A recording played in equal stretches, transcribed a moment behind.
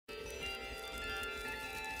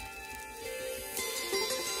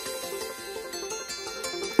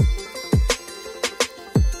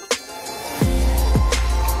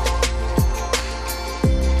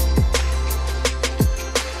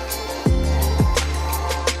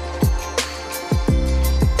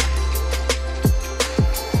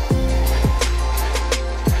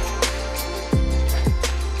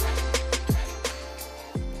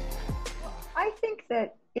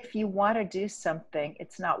want to do something,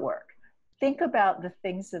 it's not work. Think about the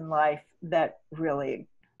things in life that really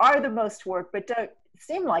are the most work, but don't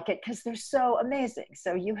seem like it because they're so amazing.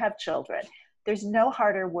 So you have children. There's no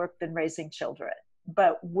harder work than raising children.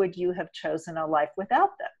 But would you have chosen a life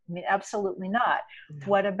without them? I mean, absolutely not. No.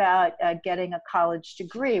 What about getting a college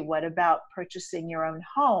degree? What about purchasing your own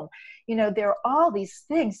home? You know, there are all these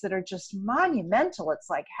things that are just monumental. It's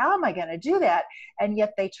like, how am I going to do that? And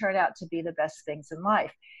yet they turn out to be the best things in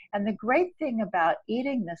life. And the great thing about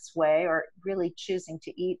eating this way, or really choosing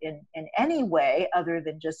to eat in any way other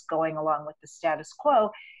than just going along with the status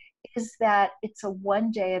quo, is that it's a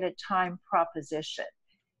one day at a time proposition.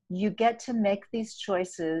 You get to make these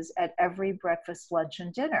choices at every breakfast, lunch,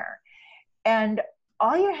 and dinner. And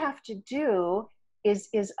all you have to do is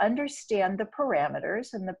understand the parameters,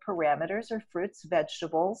 and the parameters are fruits,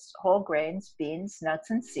 vegetables, whole grains, beans, nuts,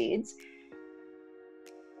 and seeds.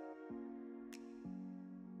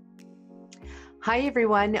 Hi,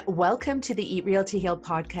 everyone. Welcome to the Eat Real to Heal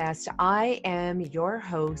podcast. I am your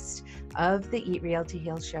host of the Eat Real to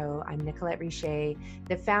Heal show. I'm Nicolette Richer,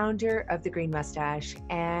 the founder of The Green Mustache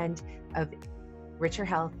and of Richer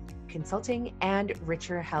Health Consulting and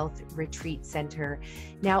Richer Health Retreat Center.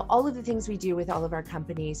 Now, all of the things we do with all of our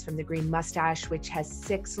companies, from The Green Mustache, which has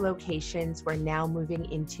 6 locations, we're now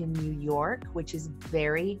moving into New York, which is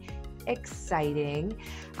very exciting.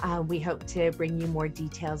 We hope to bring you more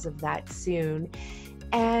details of that soon.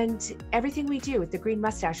 And everything we do with The Green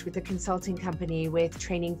Mustache, with the consulting company, with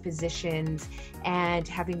training physicians, and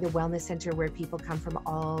having the wellness center where people come from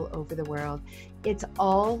all over the world, it's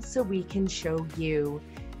all so we can show you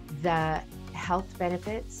the health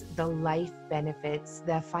benefits, the life benefits,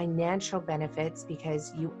 the financial benefits,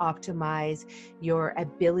 because you optimize your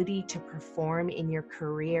ability to perform in your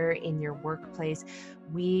career, in your workplace.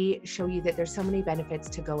 We show you that there's so many benefits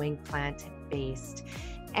to going plant-based.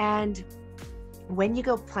 And when you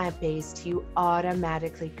go plant-based, you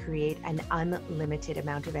automatically create an unlimited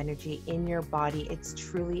amount of energy in your body. It's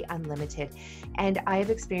truly unlimited. And I have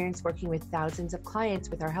experience working with thousands of clients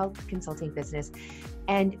with our health consulting business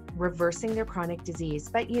and reversing their chronic disease.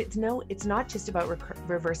 But it's not just about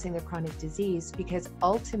reversing their chronic disease, because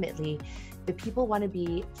ultimately the people want to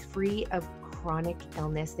be free of chronic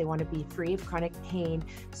illness. They want to be free of chronic pain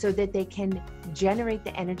so that they can generate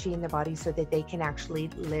the energy in the body so that they can actually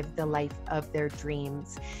live the life of their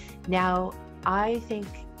dreams. Now, I think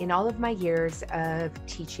in all of my years of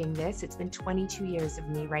teaching this, it's been 22 years of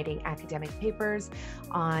me writing academic papers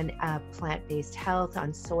on plant-based health,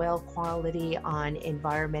 on soil quality, on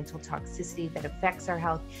environmental toxicity that affects our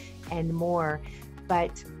health, and more.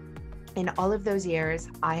 But in all of those years,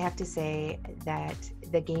 I have to say that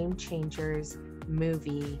the Game Changers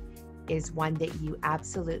movie is one that you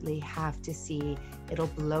absolutely have to see. It'll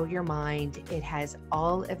blow your mind. It has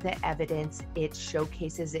all of the evidence. It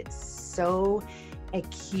showcases it so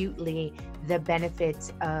acutely, the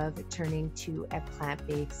benefits of turning to a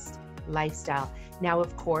plant-based lifestyle. Now,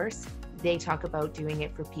 of course, they talk about doing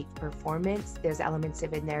it for peak performance. There's elements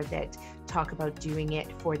of in there that talk about doing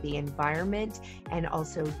it for the environment and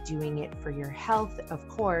also doing it for your health, of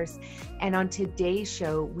course. And on today's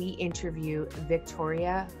show, we interview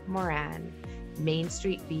Victoria Moran, Main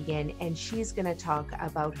Street Vegan, and she's going to talk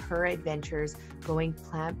about her adventures going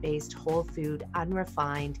plant-based, whole food,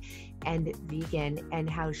 unrefined, and vegan, and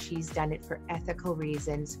how she's done it for ethical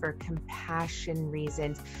reasons, for compassion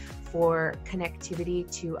reasons, for connectivity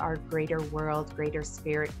to our greater world, greater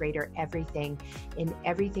spirit, greater everything in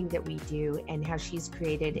everything that we do, and how she's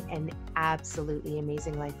created an absolutely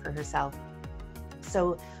amazing life for herself.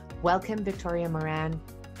 So welcome, Victoria Moran,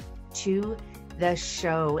 to the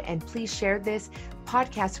show. And please share this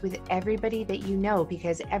podcast with everybody that you know,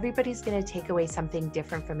 because everybody's going to take away something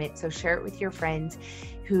different from it. So share it with your friends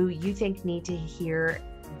who you think need to hear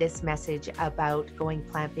this message about going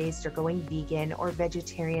plant-based or going vegan or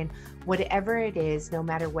vegetarian, whatever it is, no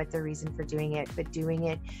matter what the reason for doing it, but doing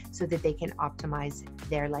it so that they can optimize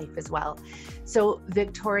their life as well. So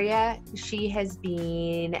Victoria, she has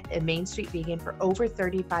been a Main Street Vegan for over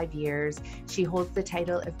 35 years. She holds the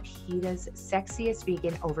title of Peta's Sexiest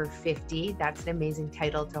Vegan over 50. That's an amazing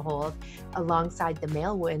title to hold, alongside the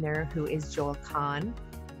male winner, who is Joel Kahn.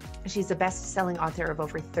 She's a best-selling author of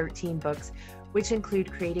over 13 books, which include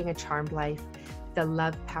Creating a Charmed Life, The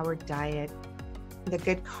Love-Powered Diet, The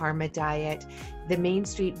Good Karma Diet, the Main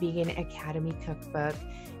Street Vegan Academy Cookbook,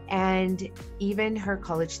 And even her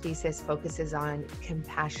college thesis focuses on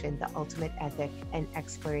compassion, the ultimate ethic and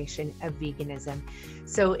exploration of veganism.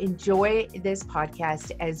 So enjoy this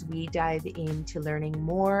podcast as we dive into learning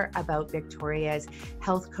more about Victoria's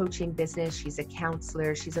health coaching business. She's a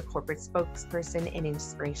counselor, she's a corporate spokesperson, an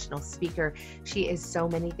inspirational speaker. She is so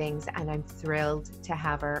many things, and I'm thrilled to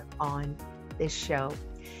have her on this show.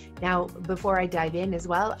 Now, before I dive in as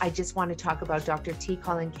well, I just want to talk about Dr. T.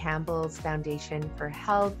 Colin Campbell's Foundation for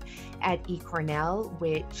Health at eCornell,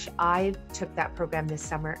 which I took that program this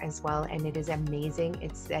summer as well, and it is amazing.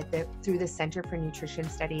 It's through the Center for Nutrition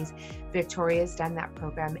Studies. Victoria's done that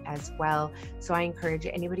program as well. So I encourage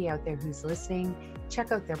anybody out there who's listening,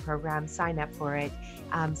 check out their program, sign up for it,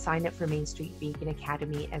 sign up for Main Street Vegan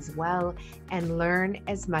Academy as well, and learn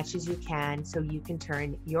as much as you can so you can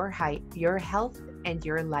turn your health and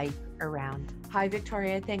your life around. Hi,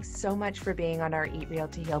 Victoria. Thanks so much for being on our Eat Real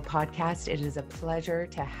to Heal podcast. It is a pleasure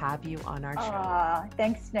to have you on our show.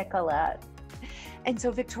 Thanks, Nicolette. And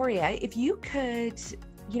so, Victoria, if you could,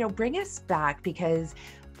 bring us back, because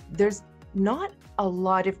there's not a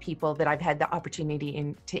lot of people that I've had the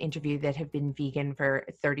opportunity to interview that have been vegan for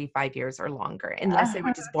 35 years or longer, unless they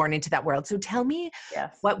were just born into that world. So tell me,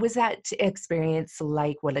 what was that experience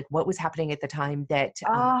like? What was happening at the time that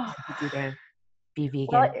prompted you to be vegan?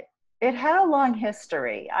 Well, it had a long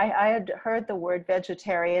history. I had heard the word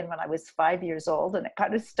vegetarian when I was 5 years old, and it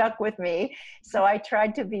kind of stuck with me. So I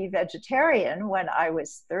tried to be vegetarian when I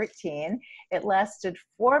was 13. It lasted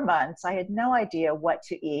 4 months. I had no idea what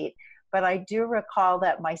to eat, but I do recall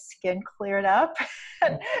that my skin cleared up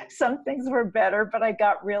and some things were better, but I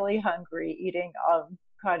got really hungry eating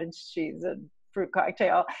cottage cheese and fruit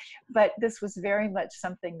cocktail. But this was very much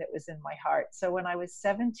something that was in my heart. So when I was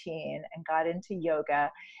 17 and got into yoga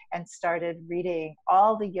and started reading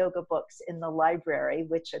all the yoga books in the library,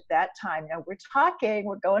 which at that time, now we're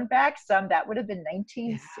going back some, that would have been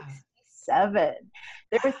 1967.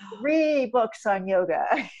 There were 3 books on yoga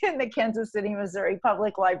in the Kansas City, Missouri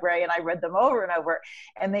Public Library, and I read them over and over.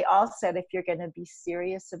 And they all said, if you're going to be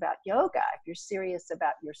serious about yoga, if you're serious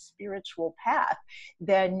about your spiritual path,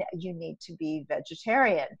 then you need to be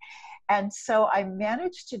vegetarian. And so I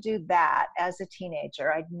managed to do that as a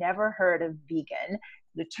teenager. I'd never heard of vegan.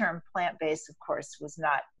 The term plant-based, of course, was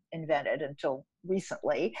not invented until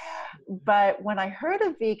recently. But when I heard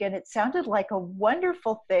of vegan, it sounded like a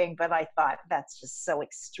wonderful thing, but I thought, that's just so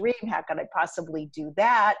extreme. How could I possibly do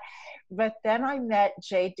that? But then I met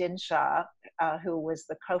Jay Dinshaw, who was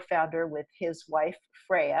the co-founder with his wife,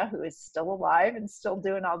 Freya, who is still alive and still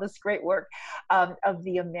doing all this great work, of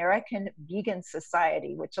the American Vegan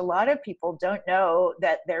Society, which a lot of people don't know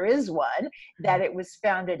that there is one, that it was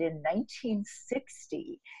founded in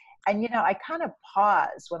 1960. And, I kind of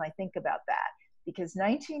pause when I think about that, because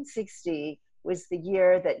 1960 was the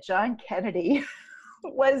year that John Kennedy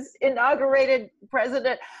was inaugurated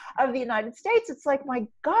president of the United States. It's like, my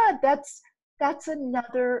God, that's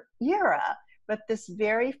another era. But this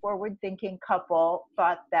very forward-thinking couple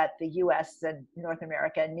thought that the U.S. and North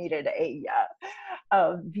America needed a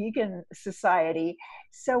vegan society.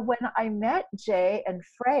 So when I met Jay and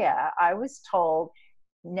Freya, I was told,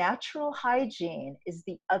 natural hygiene is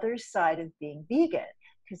the other side of being vegan.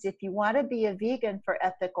 Because if you want to be a vegan for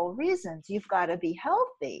ethical reasons, you've got to be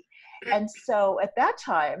healthy. And so at that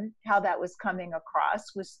time, how that was coming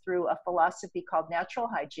across was through a philosophy called natural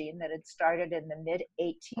hygiene that had started in the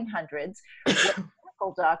mid-1800s, where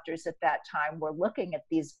medical doctors at that time were looking at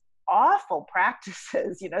these awful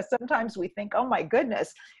practices. Sometimes we think, oh my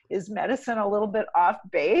goodness, is medicine a little bit off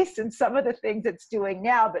base in some of the things it's doing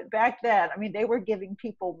now? But back then, they were giving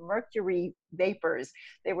people mercury vapors.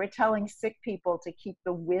 They were telling sick people to keep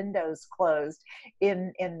the windows closed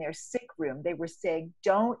in their sick room. They were saying,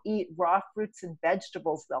 don't eat raw fruits and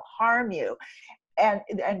vegetables, they'll harm you. And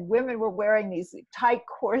women were wearing these tight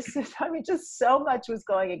corsets. Just so much was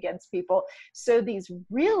going against people. So these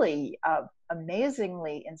really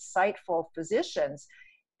amazingly insightful physicians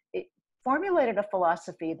formulated a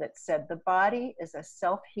philosophy that said the body is a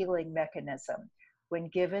self-healing mechanism when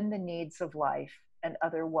given the needs of life and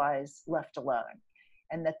otherwise left alone.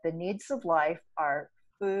 And that the needs of life are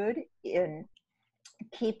food in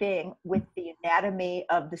keeping with the anatomy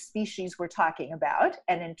of the species we're talking about.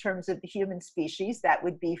 And in terms of the human species, that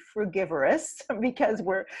would be frugivorous, because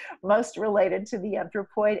we're most related to the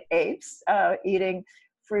anthropoid apes, eating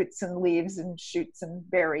fruits and leaves and shoots and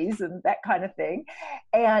berries and that kind of thing.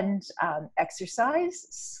 And exercise,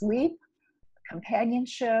 sleep,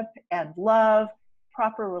 companionship and love,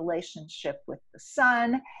 proper relationship with the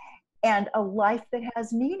sun, and a life that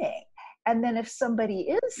has meaning. And then if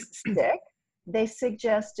somebody is sick, they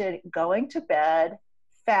suggested going to bed,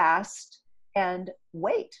 fast, and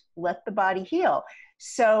wait, let the body heal.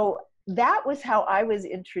 So that was how I was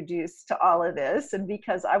introduced to all of this. And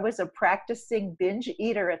because I was a practicing binge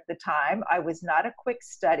eater at the time, I was not a quick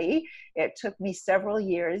study. It took me several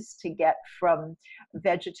years to get from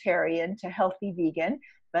vegetarian to healthy vegan.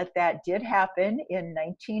 But that did happen in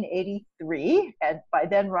 1983. And by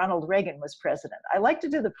then, Ronald Reagan was president. I like to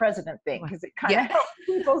do the president thing because it kind of helps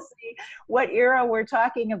people see what era we're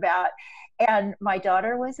talking about. And my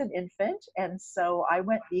daughter was an infant. And so I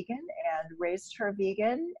went vegan and raised her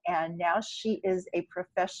vegan. And now she is a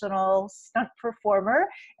professional stunt performer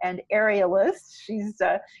and aerialist. She's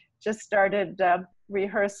just started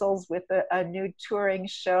rehearsals with a new touring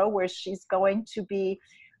show where she's going to be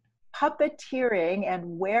puppeteering and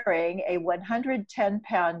wearing a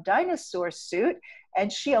 110-pound dinosaur suit, and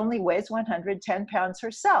she only weighs 110 pounds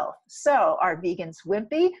herself. So are vegans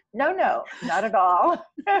wimpy? No, not at all.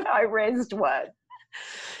 I raised one.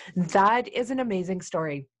 That is an amazing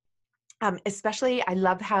story. Especially, I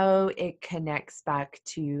love how it connects back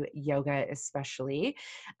to yoga, especially,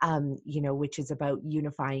 which is about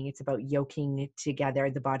unifying. It's about yoking together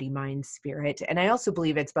the body, mind, spirit. And I also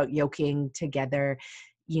believe it's about yoking together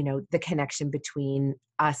the connection between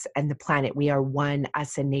us and the planet. We are one,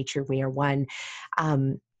 us and nature, we are one.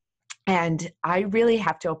 And I really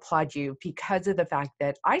have to applaud you because of the fact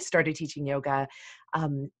that I started teaching yoga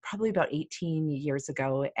probably about 18 years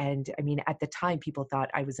ago. And I mean, at the time, people thought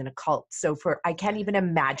I was in a cult. So I can't even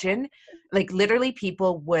imagine, like literally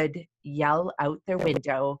people would yell out their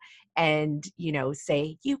window and,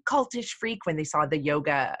 say, "You cultish freak," when they saw the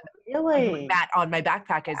yoga mat on my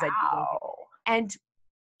backpack as I did yoga. And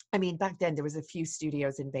I mean, back then there was a few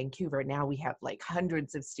studios in Vancouver. Now we have like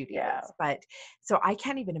hundreds of studios. Yeah. But so I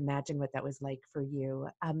can't even imagine what that was like for you.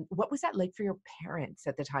 What was that like for your parents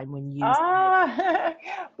at the time when you?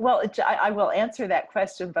 Well, I will answer that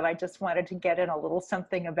question, but I just wanted to get in a little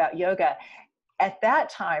something about yoga. At that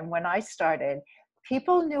time, when I started,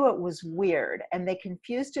 people knew it was weird and they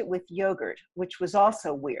confused it with yogurt, which was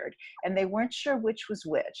also weird. And they weren't sure which was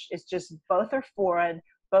which. It's just both are foreign.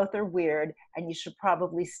 Both are weird, and you should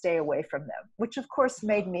probably stay away from them, which of course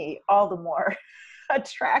made me all the more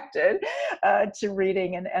attracted to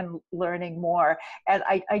reading and learning more. And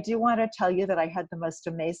I do want to tell you that I had the most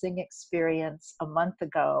amazing experience a month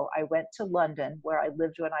ago. I went to London, where I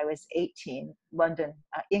lived when I was 18, London,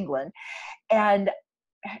 England, and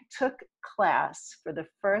took class for the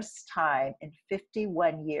first time in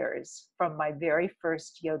 51 years from my very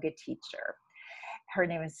first yoga teacher. Her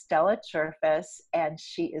name is Stella Churfus, and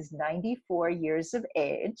she is 94 years of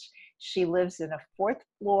age. She lives in a 4th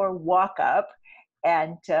floor walk-up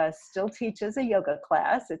and still teaches a yoga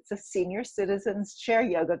class. It's a senior citizens chair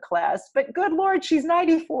yoga class, but good Lord, she's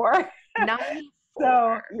 94. 94.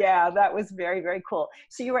 So yeah, that was very, very cool.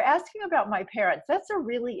 So you were asking about my parents. That's a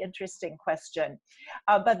really interesting question.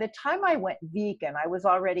 By the time I went vegan, I was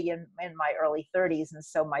already in my early 30s. And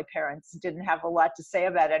so my parents didn't have a lot to say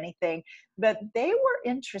about anything, but they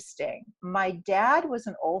were interesting. My dad was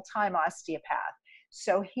an old-time osteopath.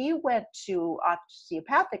 So he went to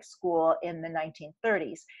osteopathic school in the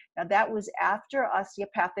 1930s. Now that was after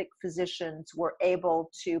osteopathic physicians were able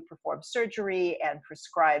to perform surgery and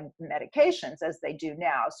prescribe medications as they do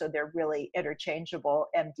now. So they're really interchangeable,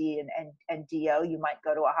 MD and DO. You might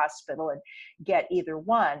go to a hospital and get either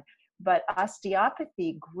one. But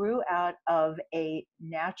osteopathy grew out of a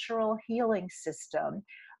natural healing system,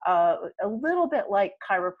 a little bit like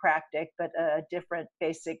chiropractic, but a different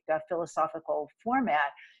basic philosophical format.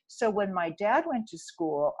 So when my dad went to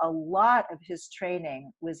school, a lot of his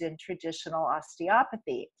training was in traditional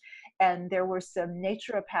osteopathy. And there were some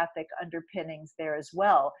naturopathic underpinnings there as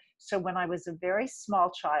well. So when I was a very small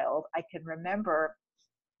child, I can remember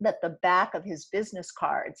that the back of his business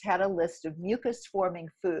cards had a list of mucus-forming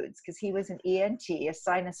foods, because he was an ENT, a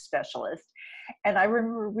sinus specialist. And I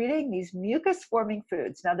remember reading these mucus-forming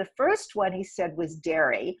foods. Now, the first one he said was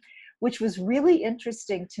dairy, which was really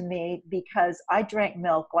interesting to me because I drank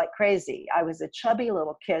milk like crazy. I was a chubby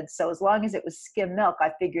little kid, so as long as it was skim milk,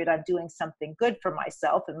 I figured I'm doing something good for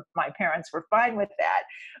myself, and my parents were fine with that.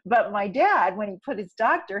 But my dad, when he put his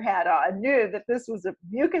doctor hat on, knew that this was a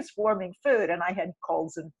mucus-forming food, and I had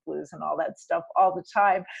colds and flus and all that stuff all the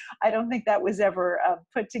time. I don't think that was ever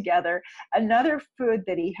put together. Another food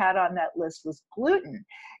that he had on that list was gluten.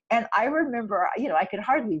 And I remember, I could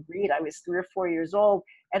hardly read. I was 3 or 4 years old,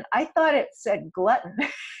 and I thought it said glutton,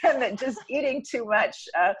 and that just eating too much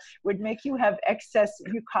would make you have excess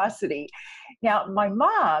mucosity. Now, my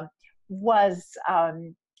mom was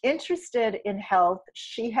interested in health.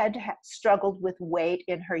 She had struggled with weight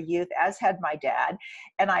in her youth, as had my dad.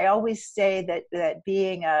 And I always say that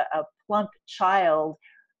being a plump child,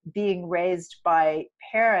 being raised by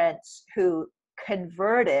parents who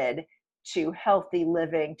converted to healthy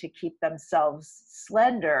living to keep themselves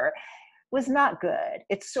slender, was not good.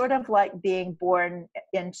 It's sort of like being born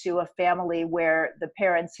into a family where the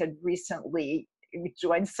parents had recently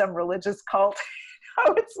joined some religious cult.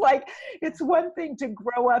 It's like, it's one thing to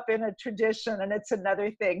grow up in a tradition, and it's another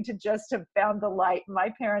thing to just have found the light.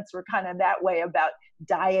 My parents were kind of that way about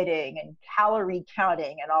dieting and calorie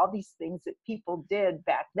counting and all these things that people did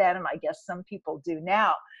back then, and I guess some people do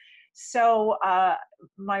now. So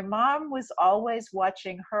my mom was always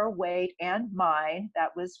watching her weight and mine.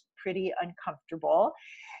 That was pretty uncomfortable.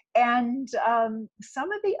 And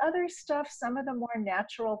some of the other stuff, some of the more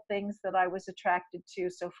natural things that I was attracted to.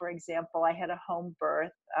 So for example, I had a home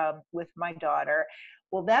birth with my daughter.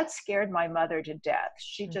 Well, that scared my mother to death.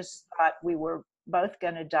 She just thought we were both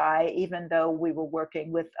going to die, even though we were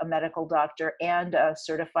working with a medical doctor and a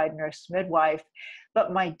certified nurse midwife.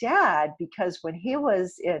 But my dad, because when he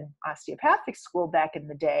was in osteopathic school back in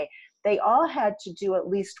the day, they all had to do at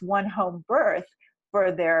least one home birth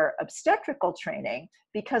for their obstetrical training,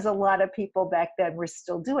 because a lot of people back then were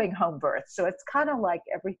still doing home births. So it's kind of like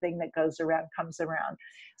everything that goes around comes around.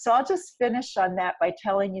 So I'll just finish on that by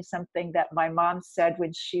telling you something that my mom said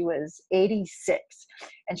when she was 86.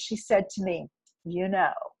 And she said to me, you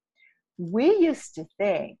know, we used to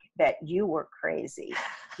think that you were crazy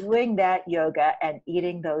doing that yoga and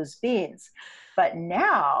eating those beans. But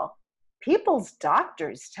now people's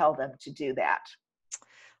doctors tell them to do that.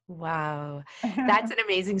 Wow. That's an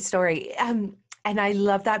amazing story. And I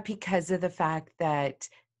love that because of the fact that,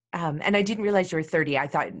 and I didn't realize you were 30. I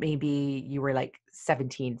thought maybe you were like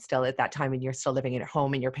 17 still at that time and you're still living at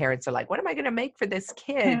home and your parents are like, what am I going to make for this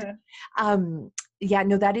kid? Yeah,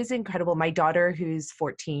 no, that is incredible. My daughter, who's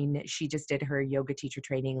 14, she just did her yoga teacher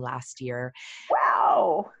training last year.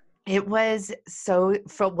 Wow. It was so,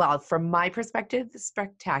 from my perspective,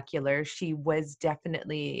 spectacular. She was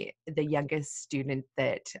definitely the youngest student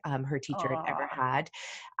that her teacher had ever had.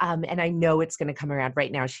 And I know it's going to come around.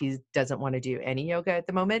 Right now, she doesn't want to do any yoga at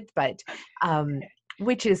the moment, but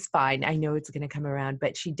which is fine. I know it's going to come around,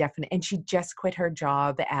 but she definitely, and she just quit her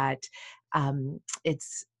job at,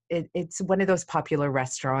 it's one of those popular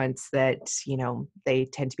restaurants that, you know, they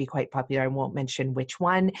tend to be quite popular. I won't mention which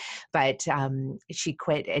one, but she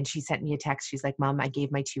quit and she sent me a text. She's like, Mom, I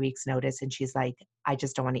gave my 2 weeks notice. And she's like, I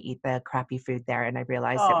just don't want to eat the crappy food there. And I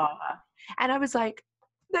realized it. And I was like,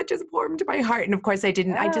 that just warmed my heart. And of course I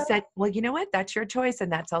didn't. I just said, well, you know what? That's your choice.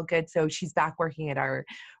 And that's all good. So she's back working at our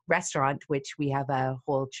restaurant, which we have a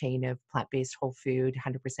whole chain of plant-based whole food,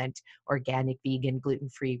 100% organic, vegan,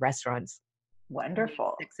 gluten-free restaurants.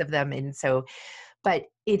 Wonderful. 6 of them. And so, but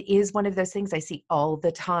it is one of those things I see all the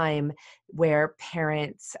time where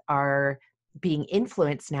parents are being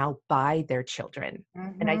influenced now by their children.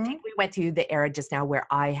 And I think we went through the era just now where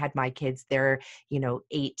I had my kids, they're,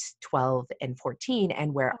 8, 12, and 14,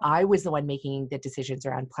 and where I was the one making the decisions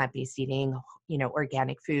around plant-based eating,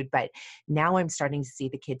 organic food. But now I'm starting to see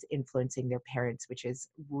the kids influencing their parents, which is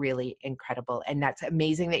really incredible. And that's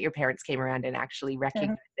amazing that your parents came around and actually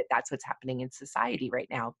recognized that that's what's happening in society right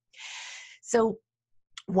now. So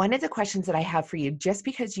one of the questions that I have for you, just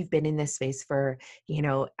because you've been in this space for,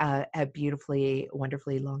 a beautifully,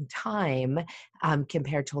 wonderfully long time,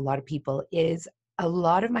 compared to a lot of people, is a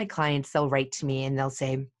lot of my clients, they'll write to me and they'll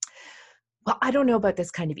say, well, I don't know about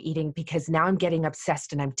this kind of eating because now I'm getting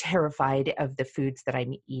obsessed and I'm terrified of the foods that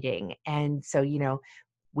I'm eating. And so,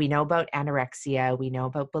 we know about anorexia, we know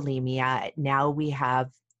about bulimia. Now we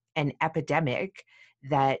have an epidemic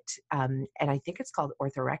that, and I think it's called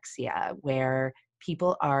orthorexia, where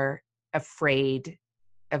people are afraid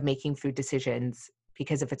of making food decisions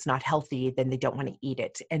because if it's not healthy, then they don't want to eat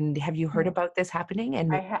it. And have you heard about this happening?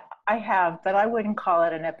 And I have, but I wouldn't call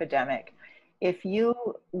it an epidemic. If you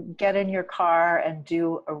get in your car and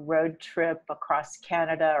do a road trip across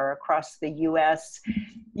Canada or across the US,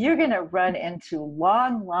 you're going to run into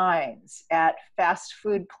long lines at fast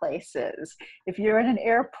food places. If you're in an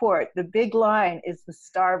airport, the big line is the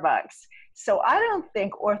Starbucks. So I don't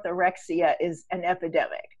think orthorexia is an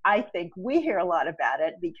epidemic. I think we hear a lot about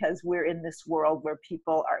it because we're in this world where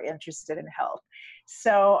people are interested in health.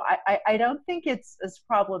 So I don't think it's as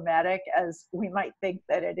problematic as we might think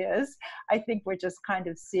that it is. I think we're just kind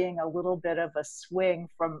of seeing a little bit of a swing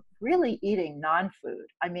from really eating non-food.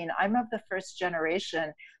 I mean, I'm of the first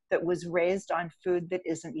generation that was raised on food that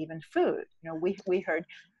isn't even food. We heard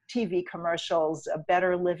TV commercials, a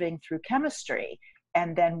better living through chemistry.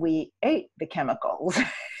 and then we ate the chemicals.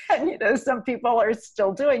 And, some people are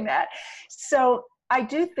still doing that. So I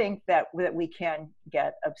do think that we can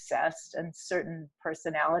get obsessed, and certain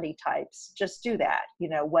personality types just do that,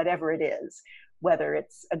 whatever it is, whether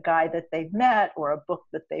it's a guy that they've met or a book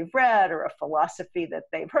that they've read or a philosophy that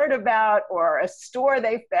they've heard about or a store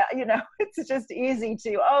they found, it's just easy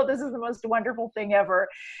to, oh, this is the most wonderful thing ever.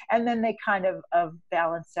 And then they kind of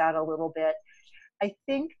balance out a little bit. I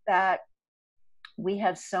think that we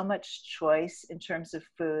have so much choice in terms of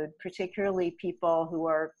food, particularly people who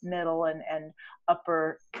are middle and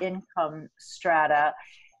upper income strata.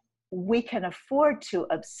 We can afford to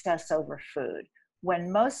obsess over food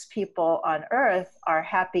when most people on earth are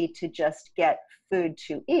happy to just get food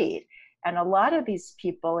to eat. And a lot of these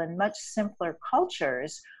people in much simpler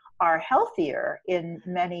cultures are healthier in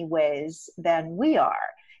many ways than we are.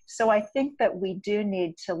 So I think that we do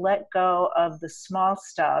need to let go of the small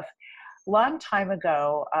stuff. Long time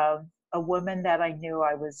ago, a woman that I knew,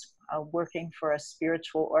 I was working for a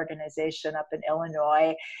spiritual organization up in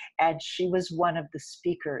Illinois, and she was one of the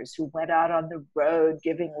speakers who went out on the road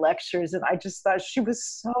giving lectures, and I just thought she was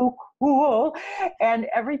so cool. And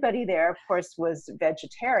everybody there, of course, was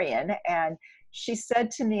vegetarian, and she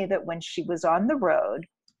said to me that when she was on the road,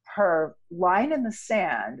 her line in the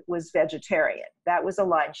sand was vegetarian. That was a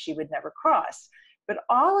line she would never cross. But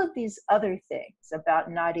all of these other things about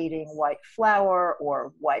not eating white flour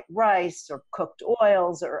or white rice or cooked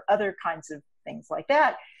oils or other kinds of things like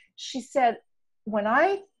that, she said, when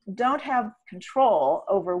I don't have control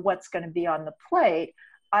over what's going to be on the plate,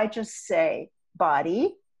 I just say,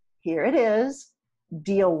 body, here it is,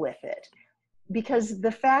 deal with it. Because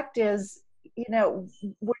the fact is,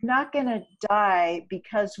 we're not going to die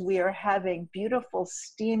because we are having beautiful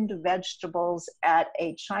steamed vegetables at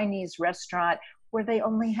a Chinese restaurant where they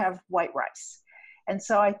only have white rice. And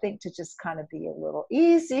so I think to just kind of be a little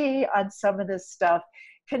easy on some of this stuff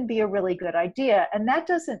can be a really good idea. And that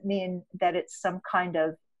doesn't mean that it's some kind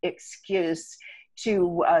of excuse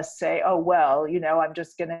to say, oh, well, I'm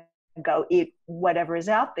just going to go eat whatever is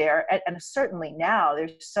out there. And certainly now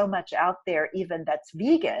there's so much out there, even that's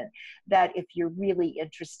vegan, that if you're really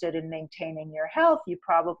interested in maintaining your health, you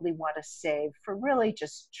probably want to save for really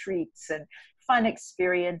just treats and fun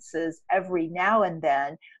experiences every now and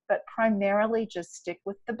then, but primarily just stick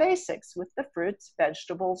with the basics, with the fruits,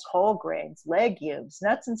 vegetables, whole grains, legumes,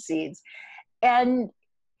 nuts and seeds, and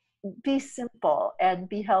be simple and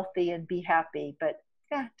be healthy and be happy. But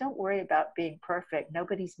yeah, don't worry about being perfect.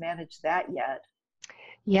 Nobody's managed that yet.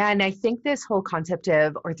 Yeah, and I think this whole concept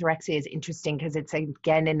of orthorexia is interesting because it's,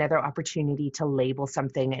 again, another opportunity to label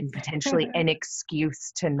something and potentially an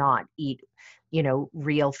excuse to not eat,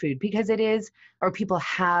 real food, because it is, or people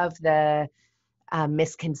have the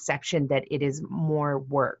misconception that it is more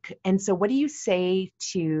work. And so what do you say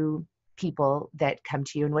to people that come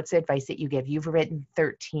to you, and what's the advice that you give? You've written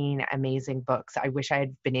 13 amazing books. I wish I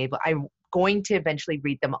had been able, I'm going to eventually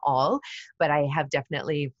read them all, but I have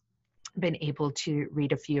definitely been able to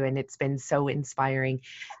read a few, and it's been so inspiring.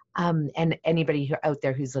 And anybody out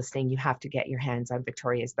there who's listening, you have to get your hands on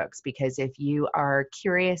Victoria's books, because if you are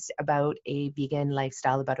curious about a vegan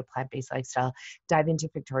lifestyle, about a plant-based lifestyle, dive into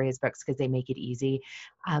Victoria's books, because they make it easy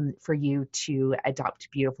for you to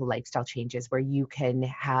adopt beautiful lifestyle changes where you can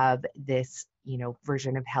have this,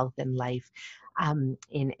 version of health and life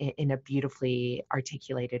in a beautifully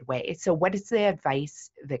articulated way. So what is the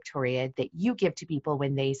advice, Victoria, that you give to people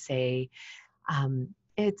when they say,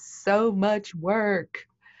 it's so much work?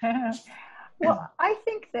 Well, I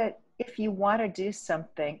think that if you want to do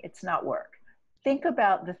something, it's not work. Think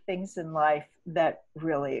about the things in life that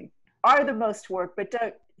really are the most work, but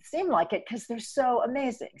don't seem like it because they're so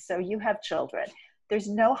amazing. So you have children. There's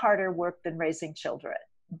no harder work than raising children.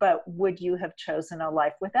 But would you have chosen a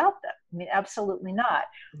life without them? I mean, absolutely not.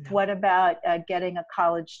 No. What about getting a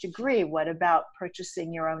college degree? What about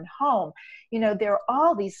purchasing your own home? There are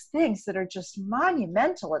all these things that are just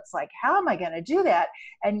monumental. It's like, how am I going to do that?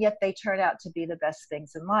 And yet they turn out to be the best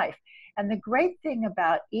things in life. And the great thing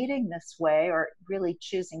about eating this way, or really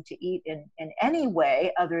choosing to eat in any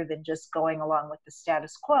way other than just going along with the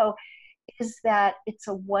status quo, is that it's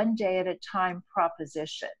a one day at a time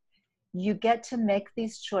proposition. You get to make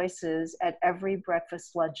these choices at every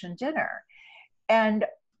breakfast, lunch, and dinner. And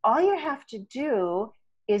all you have to do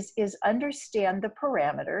is understand the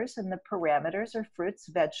parameters, and the parameters are fruits,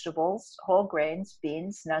 vegetables, whole grains,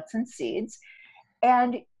 beans, nuts, and seeds,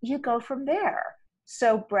 and you go from there.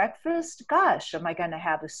 So breakfast, gosh, am I going to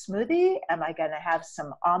have a smoothie? Am I going to have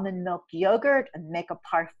some almond milk yogurt and make a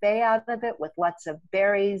parfait out of it with lots of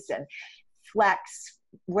berries and flax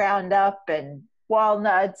ground up and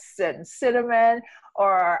walnuts and cinnamon?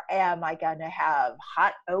 Or am I going to have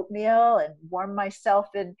hot oatmeal and warm myself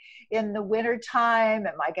in the winter time?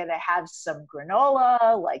 Am I going to have some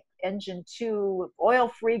granola, like Engine 2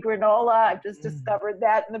 oil-free granola? I've just discovered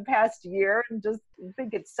that in the past year and just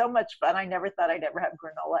think it's so much fun. I never thought I'd ever have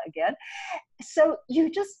granola again. So you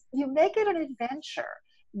make it an adventure.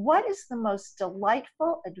 What is the most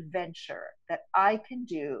delightful adventure that I can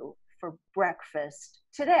do for breakfast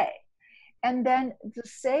today? And then the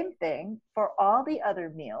same thing for all the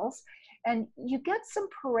other meals. And you get some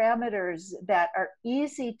parameters that are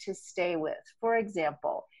easy to stay with. For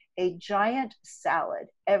example, a giant salad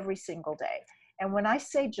every single day. And when I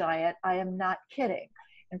say giant, I am not kidding.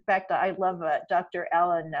 In fact, I love Dr.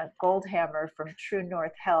 Ellen Goldhammer from True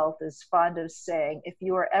North Health is fond of saying, if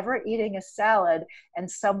you are ever eating a salad and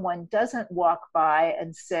someone doesn't walk by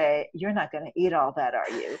and say, you're not going to eat all that, are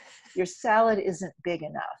you? Your salad isn't big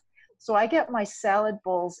enough. So I get my salad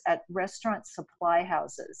bowls at restaurant supply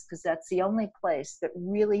houses because that's the only place that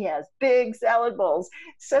really has big salad bowls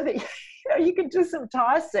so that you can do some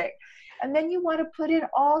tossing. And then you want to put in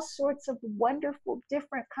all sorts of wonderful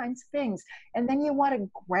different kinds of things. And then you want to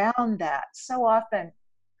ground that. So often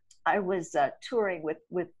I was touring with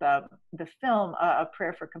the film A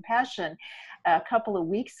Prayer for Compassion a couple of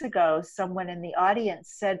weeks ago. Someone in the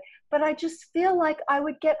audience said, but I just feel like I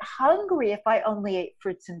would get hungry if I only ate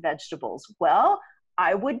fruits and vegetables. Well,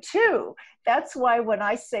 I would too. That's why when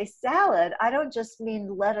I say salad, I don't just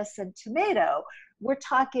mean lettuce and tomato. We're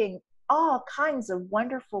talking all kinds of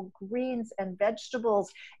wonderful greens and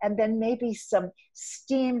vegetables, and then maybe some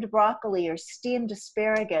steamed broccoli or steamed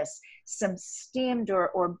asparagus, some steamed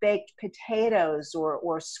or baked potatoes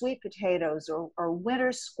or sweet potatoes or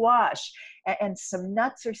winter squash, and some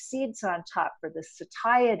nuts or seeds on top for the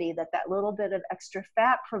satiety that little bit of extra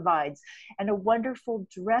fat provides, and a wonderful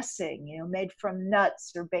dressing, made from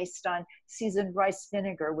nuts or based on seasoned rice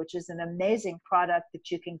vinegar, which is an amazing product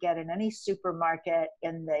that you can get in any supermarket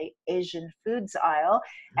in the Asian foods aisle.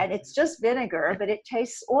 And it's just vinegar, but it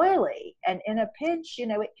tastes oily. And in a pinch,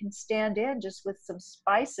 it can stand in just with some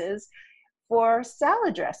spices for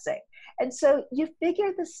salad dressing. And so you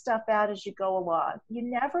figure this stuff out as you go along. You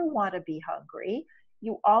never want to be hungry.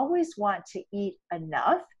 You always want to eat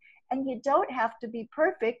enough. And you don't have to be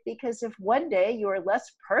perfect, because if one day you are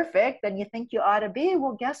less perfect than you think you ought to be,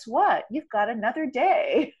 well, guess what? You've got another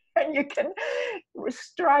day and you can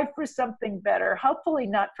strive for something better. Hopefully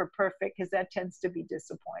not for perfect, because that tends to be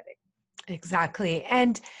disappointing. Exactly.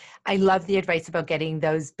 And I love the advice about getting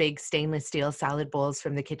those big stainless steel salad bowls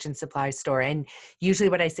from the kitchen supply store. And usually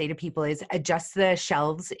what I say to people is adjust the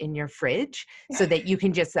shelves in your fridge so that you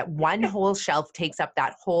can just, that one whole shelf takes up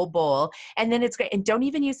that whole bowl. And then it's great. And don't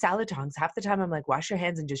even use salad tongs. Half the time I'm like, wash your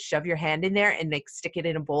hands and just shove your hand in there and like stick it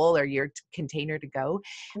in a bowl or your container to go.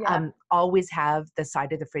 Yeah. Always have the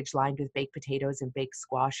side of the fridge lined with baked potatoes and baked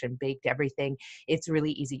squash and baked everything. It's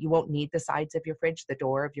really easy. You won't need the sides of your fridge, the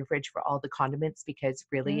door of your fridge for all the condiments, because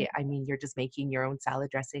really, I mean, you're just making your own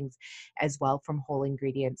salad dressings as well from whole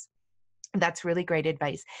ingredients. That's really great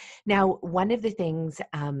advice. Now, one of the things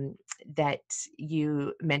that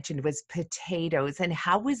you mentioned was potatoes. And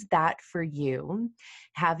how was that for you,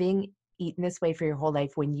 having eaten this way for your whole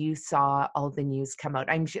life, when you saw all the news come out?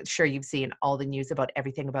 I'm sure you've seen all the news about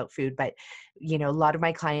everything about food, but a lot of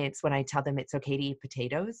my clients, when I tell them it's okay to eat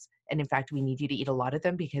potatoes, and in fact, we need you to eat a lot of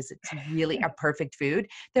them because it's really a perfect food,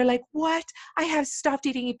 they're like, what? I have stopped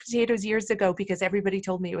eating potatoes years ago because everybody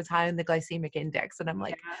told me it was high on the glycemic index. And I'm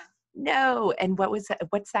like, no. And what's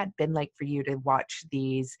that been like for you to watch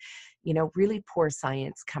these, really poor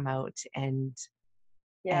science come out and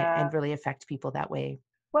really affect people that way?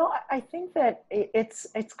 Well, I think that it's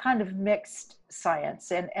kind of mixed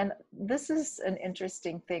science. And this is an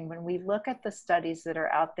interesting thing. When we look at the studies that are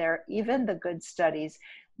out there, even the good studies,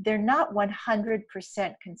 they're not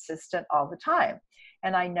 100% consistent all the time.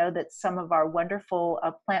 And I know that some of our wonderful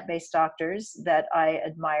plant-based doctors that I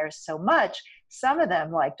admire so much, some of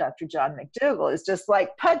them, like Dr. John McDougall, is just like,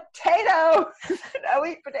 potato!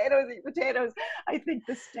 Eat potatoes, eat potatoes. I think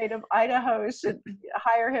the state of Idaho should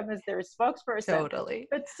hire him as their spokesperson. Totally.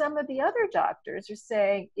 But some of the other doctors are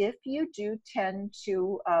saying, if you do tend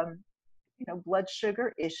to blood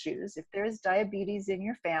sugar issues, if there's diabetes in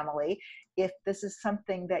your family, if this is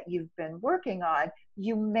something that you've been working on,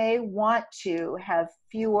 you may want to have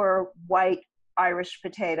fewer white Irish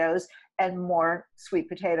potatoes and more sweet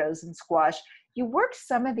potatoes and squash. You work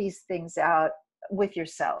some of these things out with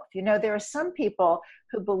yourself. There are some people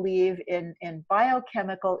who believe in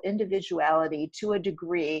biochemical individuality to a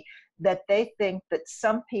degree that they think that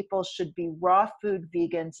some people should be raw food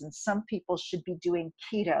vegans and some people should be doing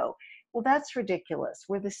keto. Well, that's ridiculous.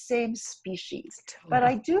 We're the same species. But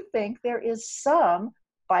I Total. do think there is some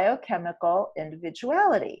biochemical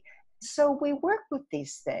individuality. So we work with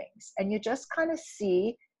these things and you just kind of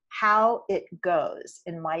see how it goes.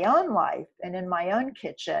 In my own life and in my own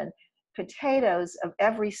kitchen, potatoes of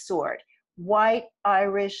every sort, white,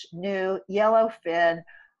 Irish, new, yellowfin,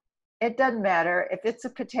 it doesn't matter. If it's a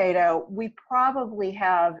potato, we probably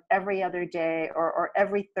have every other day or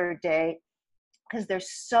every third day because they're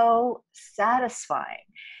so satisfying.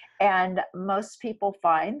 And most people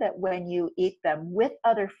find that when you eat them with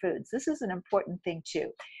other foods, this is an important thing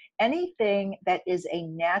too. Anything that is a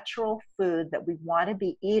natural food that we want to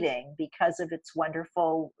be eating because of its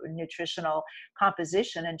wonderful nutritional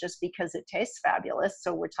composition and just because it tastes fabulous.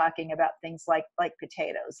 So we're talking about things like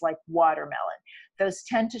potatoes, like watermelon. Those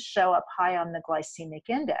tend to show up high on the glycemic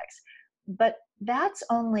index. But that's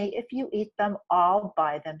only if you eat them all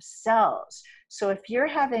by themselves. So if you're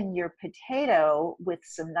having your potato with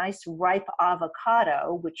some nice ripe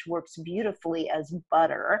avocado, which works beautifully as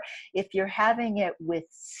butter, if you're having it with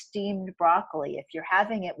steamed broccoli, if you're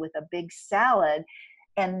having it with a big salad,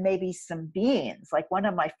 and maybe some beans. Like one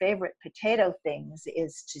of my favorite potato things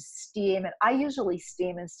is to steam, and I usually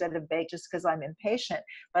steam instead of bake just because I'm impatient,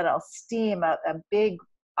 but I'll steam a big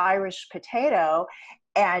Irish potato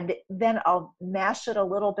and then I'll mash it a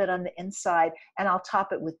little bit on the inside and I'll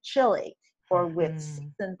top it with chili or with Mhm.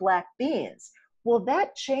 seasoned black beans. Well,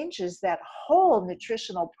 that changes that whole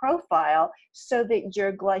nutritional profile so that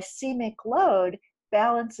your glycemic load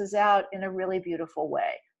balances out in a really beautiful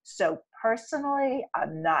way. So personally,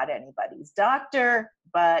 I'm not anybody's doctor,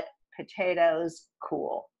 but potatoes,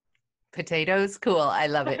 cool. Potatoes, cool. I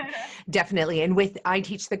love it. Definitely. And I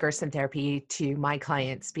teach the Gerson therapy to my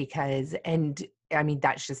clients because, and I mean,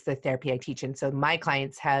 that's just the therapy I teach. And so my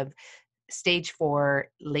clients have stage 4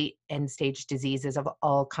 late end stage diseases of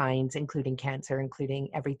all kinds, including cancer, including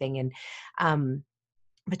everything. And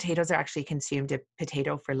potatoes are actually consumed, a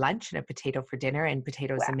potato for lunch and a potato for dinner, and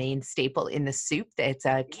potato is Wow. the main staple in the soup. It's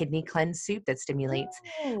a kidney cleanse soup that stimulates.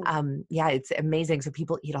 Oh, Yeah, it's amazing. So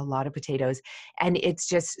people eat a lot of potatoes, and it's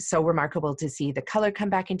just so remarkable to see the color come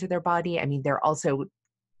back into their body. I mean, they're also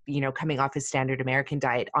coming off a standard American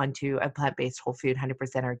diet onto a plant-based, whole food,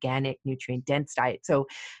 100% organic, nutrient-dense diet. So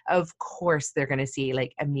of course they're going to see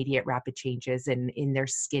like immediate rapid changes in their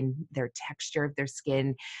skin, their texture of their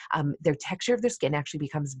skin. Their texture of their skin actually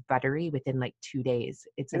becomes buttery within like 2 days.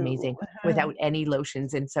 It's ooh. amazing, without any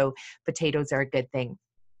lotions. And so potatoes are a good thing.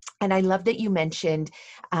 And I love that you mentioned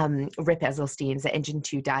Rip Esselstyn's Engine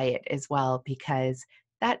 2 diet as well, because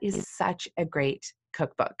that is such a great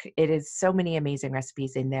cookbook. It is so many amazing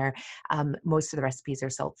recipes in there. Most of the recipes are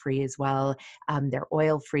salt-free as well. They're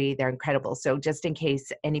oil-free. They're incredible. So just in case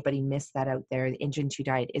anybody missed that out there, the Engine 2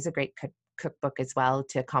 diet is a great cookbook as well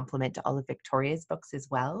to complement all of Victoria's books as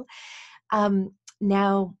well.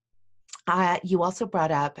 Now, you also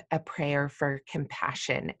brought up a prayer for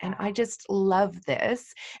compassion, and I just love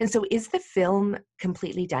this. And so, is the film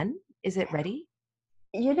completely done? Is it ready?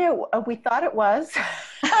 We thought it was.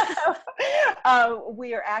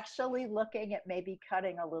 We are actually looking at maybe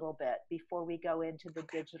cutting a little bit before we go into the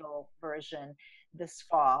digital version this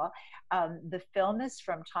fall. The film is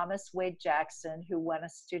from Thomas Wade Jackson, who won a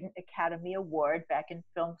Student Academy Award back in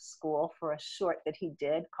film school for a short that he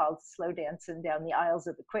did called Slow Dancing Down the Aisles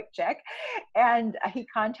of the Quick Check. And he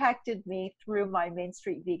contacted me through my Main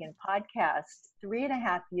Street Vegan podcast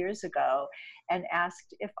 3.5 years ago and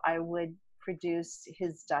asked if I would produce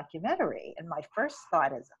his documentary. And my first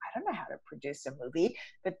thought is, I don't know how to produce a movie.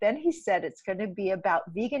 But then he said it's going to be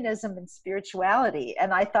about veganism and spirituality.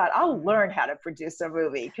 And I thought, I'll learn how to produce a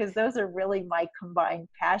movie because those are really my combined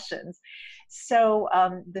passions. So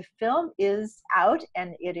the film is out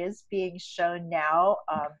and it is being shown now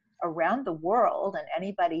around the world. And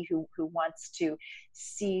anybody who wants to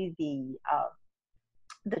see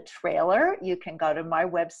the trailer, you can go to my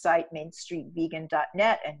website,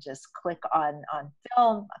 mainstreetvegan.net, and just click on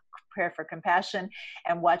film, Prayer for Compassion,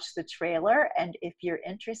 and watch the trailer. And if you're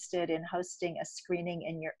interested in hosting a screening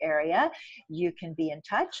in your area, you can be in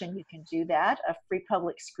touch and you can do that, a free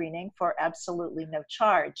public screening for absolutely no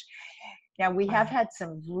charge. Now, we have Wow. had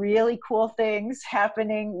some really cool things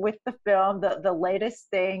happening with the film. The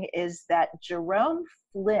latest thing is that Jerome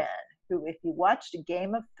Flynn, who, if you watched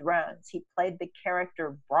Game of Thrones, he played the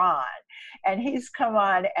character Bronn, and he's come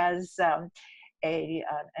on as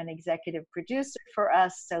an executive producer for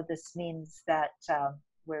us. So this means that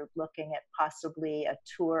we're looking at possibly a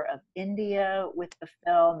tour of India with the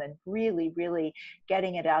film and really, really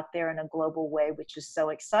getting it out there in a global way, which is so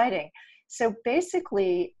exciting. So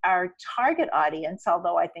basically, our target audience,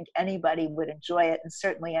 although I think anybody would enjoy it, and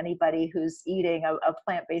certainly anybody who's eating a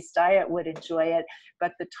plant-based diet would enjoy it,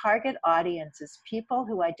 but the target audience is people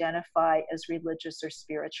who identify as religious or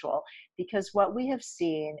spiritual, because what we have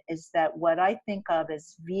seen is that what I think of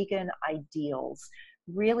as vegan ideals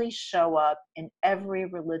really show up in every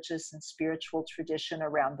religious and spiritual tradition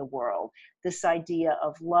around the world. This idea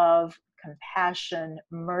of love, compassion,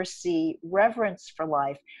 mercy, reverence for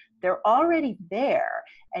life, they're already there.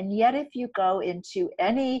 And yet, if you go into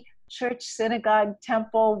any church, synagogue,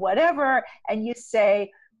 temple, whatever, and you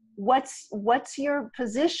say, what's your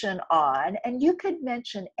position on, and you could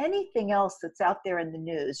mention anything else that's out there in the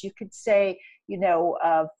news. You could say,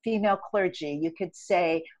 female clergy, you could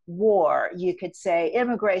say war, you could say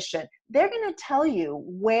immigration. They're going to tell you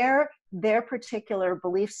where their particular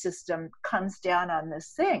belief system comes down on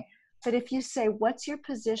this thing. But if you say, what's your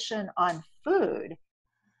position on food?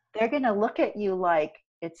 They're going to look at you like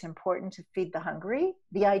it's important to feed the hungry.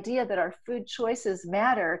 The idea that our food choices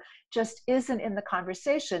matter just isn't in the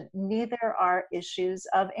conversation. Neither are issues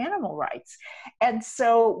of animal rights. And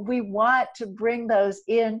so we want to bring those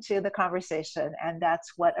into the conversation. And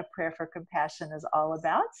that's what A Prayer for Compassion is all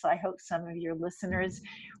about. So I hope some of your listeners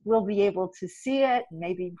will be able to see it,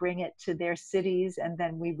 maybe bring it to their cities, and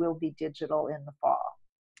then we will be digital in the fall.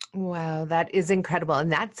 Wow, that is incredible.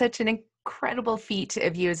 And that's such an incredible feat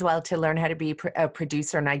of you as well, to learn how to be a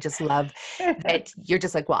producer. And I just love that you're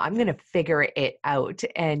just like, well, I'm going to figure it out.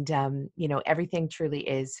 And, everything truly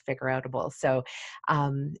is figure outable. So,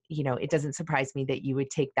 it doesn't surprise me that you would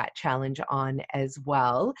take that challenge on as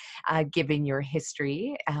well, given your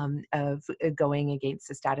history of going against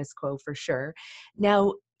the status quo for sure.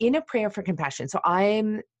 Now, in A Prayer for Compassion, so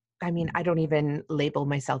I don't even label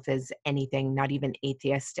myself as anything, not even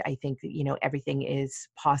atheist. I think that, everything is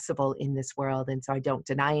possible in this world. And so I don't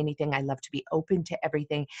deny anything. I love to be open to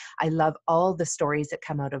everything. I love all the stories that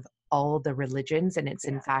come out of all the religions. And it's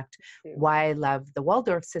in fact why I love the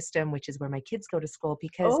Waldorf system, which is where my kids go to school,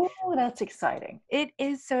 because that's exciting. It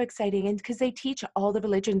is so exciting. And because they teach all the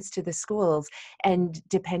religions to the schools and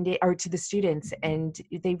to the students, and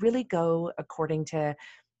they really go according to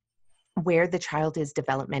where the child is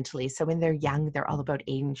developmentally. So when they're young, they're all about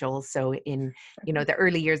angels. So in, the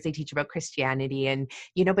early years, they teach about Christianity and,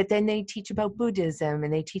 but then they teach about Buddhism,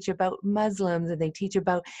 and they teach about Muslims, and they teach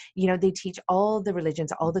about, they teach all the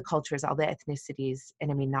religions, all the cultures, all the ethnicities.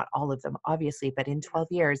 And I mean, not all of them, obviously, but in 12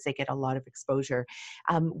 years, they get a lot of exposure,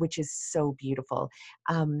 which is so beautiful.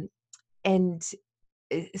 And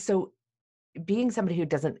so being somebody who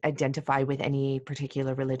doesn't identify with any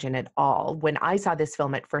particular religion at all, when I saw this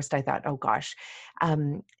film at first, I thought, oh gosh,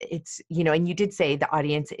 it's, and you did say the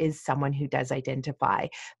audience is someone who does identify,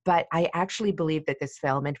 but I actually believe that this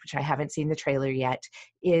film, and which I haven't seen the trailer yet,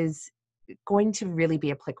 is going to really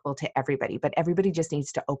be applicable to everybody, but everybody just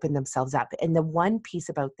needs to open themselves up. And the one piece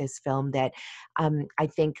about this film that I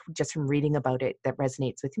think just from reading about it that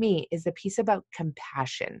resonates with me is the piece about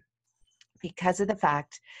compassion, because of the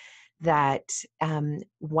fact that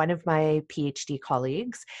one of my PhD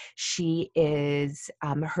colleagues, she is,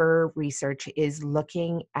 her research is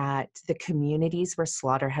looking at the communities where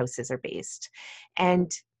slaughterhouses are based.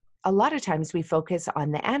 And a lot of times we focus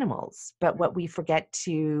on the animals, but what we forget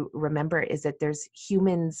to remember is that there's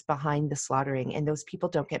humans behind the slaughtering, and those people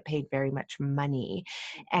don't get paid very much money.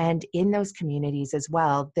 And in those communities as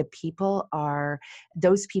well,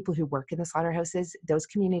 those people who work in the slaughterhouses, those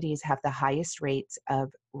communities have the highest rates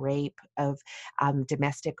of rape, of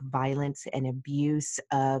domestic violence and abuse,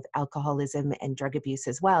 of alcoholism and drug abuse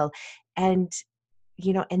as well. And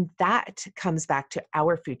and that comes back to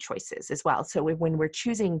our food choices as well. So when we're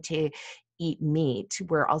choosing to eat meat,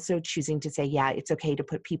 we're also choosing to say, yeah, it's okay to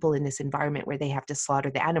put people in this environment where they have to slaughter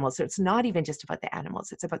the animals. So it's not even just about the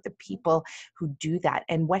animals, it's about the people who do that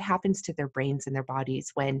and what happens to their brains and their bodies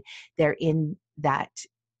when they're in that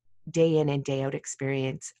day in and day out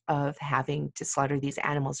experience of having to slaughter these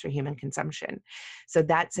animals for human consumption. So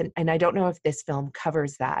and I don't know if this film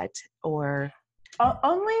covers that or...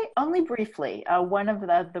 Only briefly. One of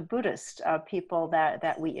the Buddhist people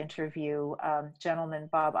that we interview, gentleman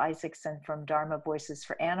Bob Isaacson from Dharma Voices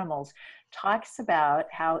for Animals, talks about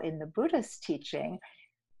how in the Buddhist teaching,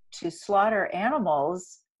 to slaughter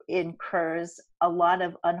animals incurs a lot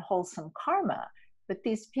of unwholesome karma. But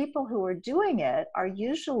these people who are doing it are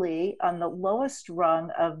usually on the lowest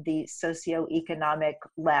rung of the socioeconomic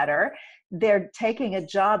ladder. They're taking a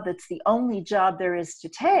job that's the only job there is to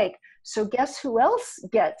take. So guess who else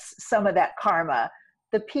gets some of that karma?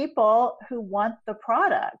 the people who want the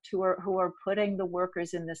product, who are putting the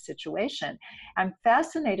workers in this situation. I'm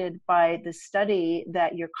fascinated by the study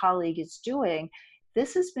that your colleague is doing.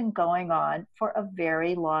 This has been going on for a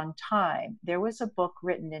very long time. There was a book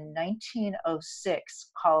written in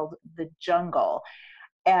 1906 called The Jungle,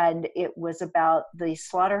 and it was about the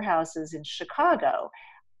slaughterhouses in Chicago.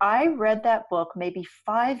 I read that book maybe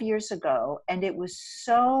 5 years ago, and it was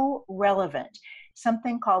so relevant.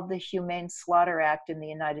 Something called the Humane Slaughter Act in the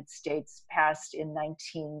United States passed in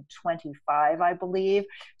 1925, I believe.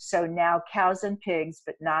 So now cows and pigs,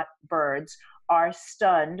 but not birds, are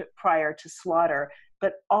stunned prior to slaughter.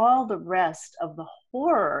 But all the rest of the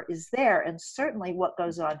horror is there, and certainly what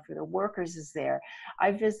goes on for the workers is there.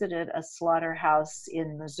 I visited a slaughterhouse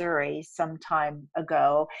in Missouri some time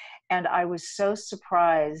ago, and I was so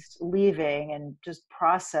surprised leaving and just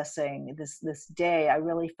processing this day. I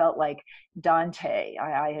really felt like Dante.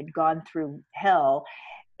 I had gone through hell,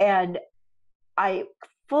 and I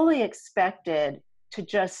fully expected to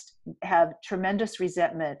just have tremendous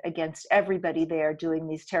resentment against everybody there doing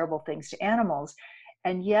these terrible things to animals.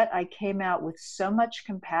 And yet I came out with so much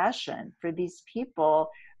compassion for these people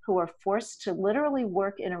who are forced to literally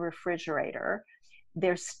work in a refrigerator.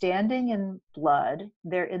 They're standing in blood.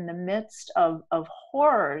 They're in the midst of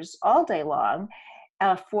horrors all day long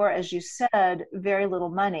for, as you said, very little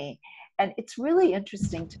money. And it's really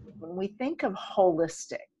interesting to me when we think of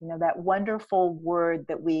holistic, that wonderful word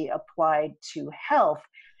that we applied to health.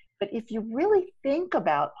 But if you really think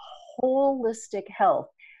about holistic health,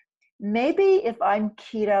 maybe if I'm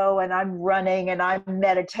keto and I'm running and I'm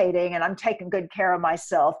meditating and I'm taking good care of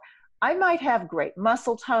myself, I might have great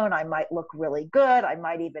muscle tone. I might look really good. I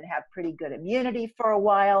might even have pretty good immunity for a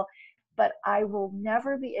while, but I will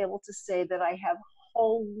never be able to say that I have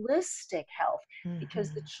holistic health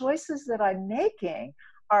because the choices that I'm making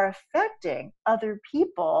are affecting other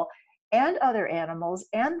people and other animals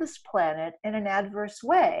and this planet in an adverse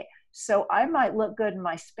way. So I might look good in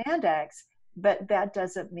my spandex, but that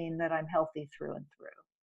doesn't mean that I'm healthy through and through.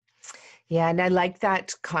 Yeah, and I like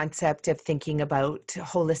that concept of thinking about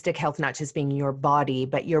holistic health, not just being your body,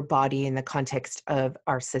 but your body in the context of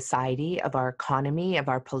our society, of our economy, of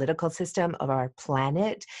our political system, of our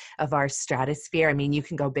planet, of our stratosphere. I mean, you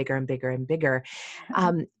can go bigger and bigger and bigger.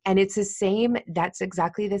 And it's that's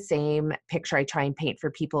exactly the same picture I try and paint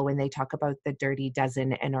for people when they talk about the dirty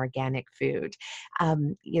dozen and organic food,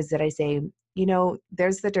 is that I say,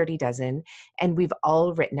 there's the dirty dozen, and we've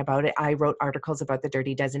all written about it. I wrote articles about the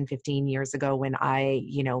dirty dozen 15 years ago when I,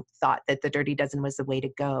 thought that the dirty dozen was the way to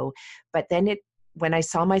go. But then when I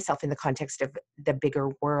saw myself in the context of the bigger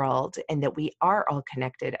world and that we are all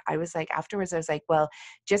connected, afterwards, I was like, well,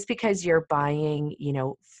 just because you're buying,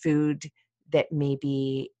 food that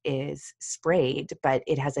maybe is sprayed, but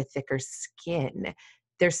it has a thicker skin,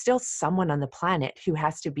 there's still someone on the planet who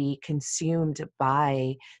has to be consumed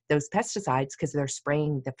by those pesticides because they're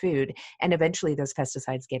spraying the food. And eventually those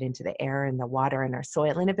pesticides get into the air and the water and our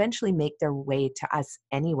soil and eventually make their way to us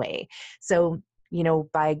anyway. So,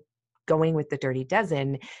 by going with the dirty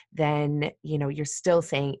dozen, then, you're still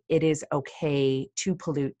saying it is okay to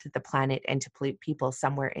pollute the planet and to pollute people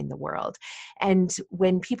somewhere in the world. And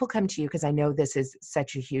when people come to you, because I know this is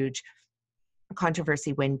such a huge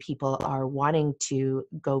controversy when people are wanting to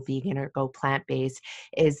go vegan or go plant-based,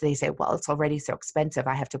 is they say, well, it's already so expensive.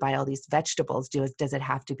 I have to buy all these vegetables. Does it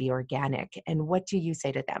have to be organic? And what do you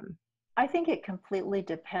say to them? I think it completely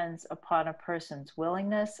depends upon a person's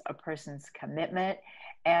willingness, a person's commitment,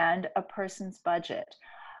 and a person's budget.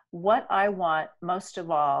 What I want most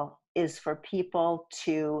of all is for people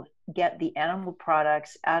to get the animal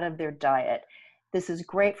products out of their diet. This is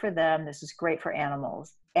great for them. This is great for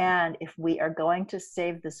animals. And if we are going to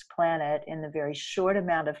save this planet in the very short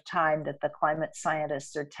amount of time that the climate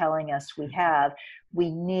scientists are telling us we have,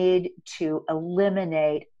 we need to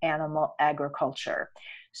eliminate animal agriculture.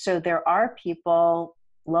 So there are people,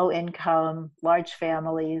 low income, large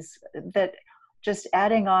families, that just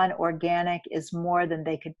adding on organic is more than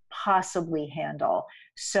they could possibly handle.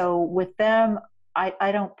 So with them,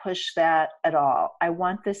 I don't push that at all. I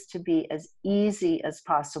want this to be as easy as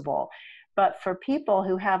possible. But for people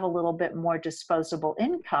who have a little bit more disposable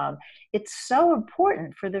income, it's so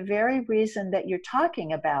important for the very reason that you're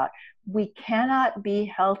talking about. We cannot be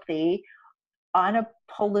healthy on a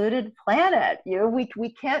polluted planet.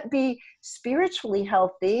 We can't be spiritually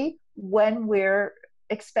healthy when we're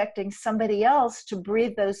expecting somebody else to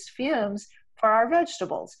breathe those fumes for our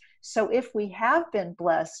vegetables. So if we have been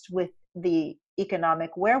blessed with the economic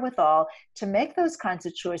wherewithal to make those kinds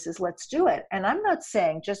of choices, let's do it. And I'm not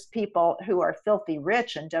saying just people who are filthy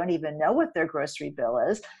rich and don't even know what their grocery bill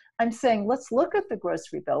is. I'm saying, let's look at the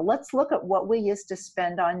grocery bill. Let's look at what we used to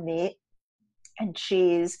spend on meat and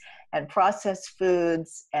cheese and processed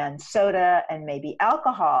foods and soda and maybe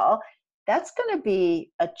alcohol. That's going to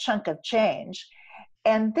be a chunk of change.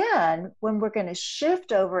 And then when we're going to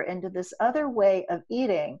shift over into this other way of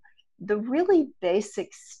eating, the really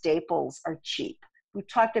basic staples are cheap. We've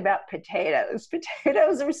talked about potatoes.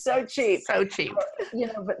 Potatoes are so cheap. So cheap.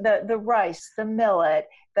 But the rice, the millet,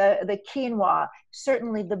 the quinoa,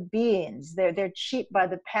 certainly the beans, they're cheap by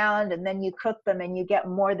the pound, and then you cook them and you get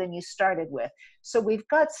more than you started with. So we've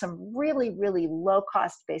got some really, really low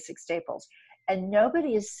cost basic staples. And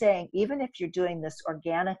nobody is saying, even if you're doing this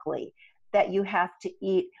organically, that you have to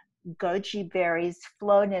eat goji berries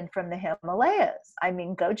flown in from the Himalayas. I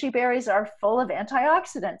mean, goji berries are full of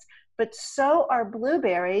antioxidants, but so are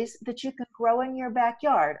blueberries that you can grow in your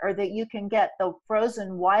backyard, or that you can get the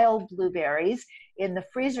frozen wild blueberries in the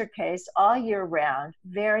freezer case all year round,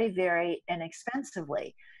 very, very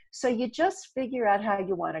inexpensively. So you just figure out how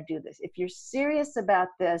you want to do this. If you're serious about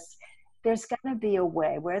this, there's going to be a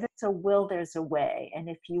way. Where there's a will, there's a way. And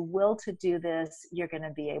if you will to do this, you're going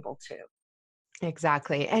to be able to.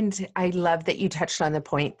 Exactly. And I love that you touched on the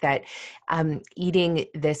point that eating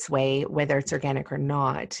this way, whether it's organic or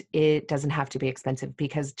not, it doesn't have to be expensive,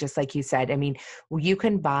 because just like you said, I mean, you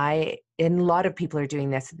can buy, and a lot of people are doing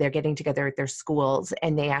this, they're getting together at their schools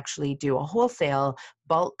and they actually do a wholesale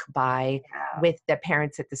bulk buy with the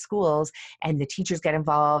parents at the schools, and the teachers get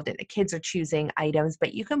involved and the kids are choosing items,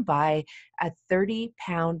 but you can buy a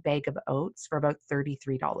 30-pound bag of oats for about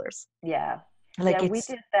 $33. Yeah. Like, Yeah, we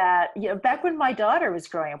did that. Back when my daughter was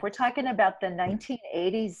growing up. We're talking about the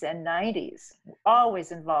 1980s and 90s.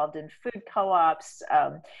 Always involved in food co-ops,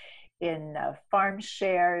 in farm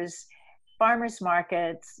shares, farmers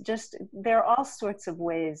markets. Just there are all sorts of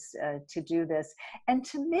ways to do this, and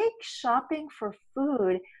to make shopping for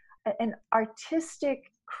food an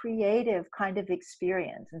artistic, creative kind of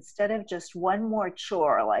experience, instead of just one more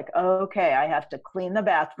chore like, okay, I have to clean the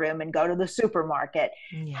bathroom and go to the supermarket.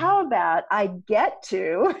 yeah. How about I get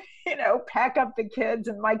to, pack up the kids,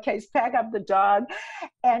 in my case, pack up the dog,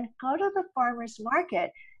 and go to the farmer's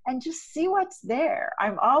market and just see what's there.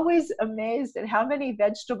 I'm always amazed at how many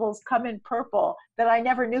vegetables come in purple that I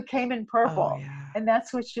never knew came in purple. Oh, yeah. And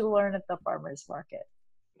that's what you learn at the farmer's market.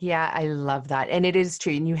 Yeah, I love that. And it is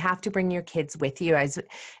true. And you have to bring your kids with you. As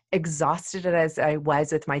exhausted as I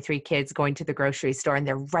was with my 3 kids going to the grocery store, and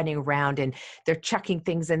they're running around and they're chucking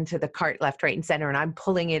things into the cart left, right, and center, and I'm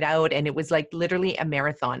pulling it out. And it was like literally a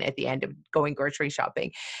marathon at the end of going grocery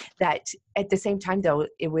shopping. That at the same time, though,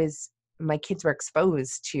 my kids were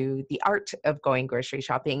exposed to the art of going grocery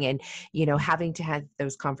shopping, and, having to have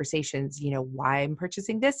those conversations, why I'm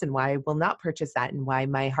purchasing this and why I will not purchase that, and why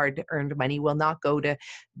my hard earned money will not go to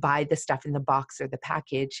buy the stuff in the box or the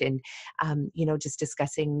package. And, just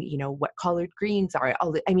discussing, what colored greens are.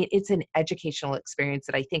 It's an educational experience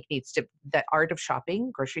that I think the art of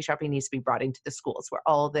shopping, grocery shopping, needs to be brought into the schools, where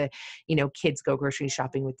all the, kids go grocery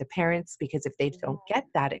shopping with the parents, because if they don't get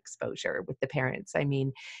that exposure with the parents,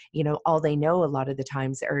 all they know a lot of the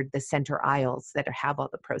times are the center aisles that have all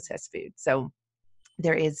the processed food. So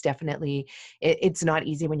there is definitely, it's not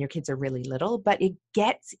easy when your kids are really little, but it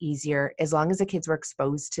gets easier as long as the kids were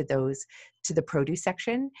exposed to the produce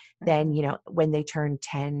section. Then, when they turn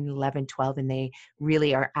 10, 11, 12, and they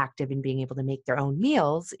really are active in being able to make their own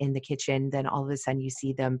meals in the kitchen, then all of a sudden you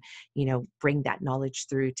see them, bring that knowledge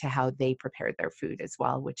through to how they prepare their food as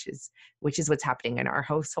well, which is what's happening in our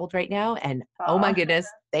household right now. And oh my goodness,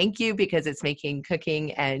 thank you, because it's making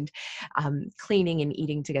cooking and cleaning and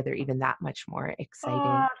eating together even that much more exciting.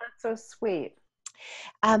 Oh, that's so sweet.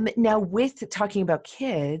 Now, with talking about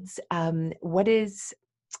kids, what is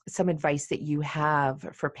some advice that you have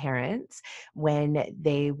for parents when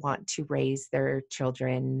they want to raise their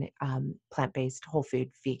children plant-based, whole food,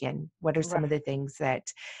 vegan? What are some of the things that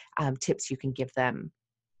tips you can give them?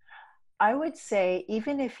 I would say,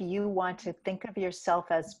 even if you want to think of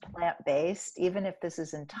yourself as plant-based, even if this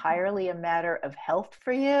is entirely a matter of health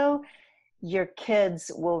for you, your kids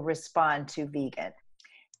will respond to vegan,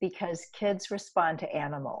 because kids respond to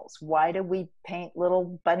animals. Why do we paint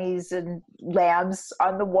little bunnies and lambs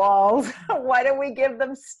on the walls? Why do we give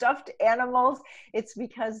them stuffed animals? It's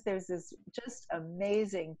because there's this just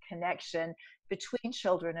amazing connection between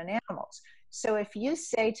children and animals. So if you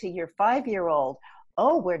say to your 5-year-old,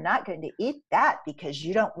 oh, we're not going to eat that because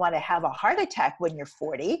you don't want to have a heart attack when you're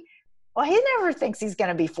 40. Well, he never thinks he's going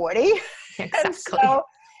to be 40. Exactly. And so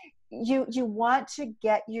you want to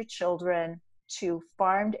get your children to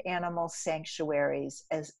farmed animal sanctuaries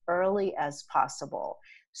as early as possible,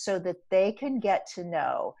 so that they can get to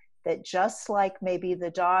know that just like maybe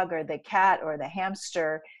the dog or the cat or the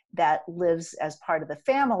hamster that lives as part of the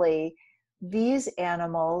family, these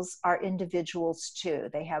animals are individuals too.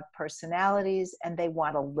 They have personalities and they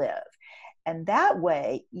want to live. And that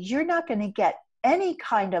way, you're not going to get any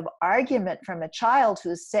kind of argument from a child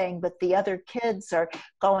who's saying, but the other kids are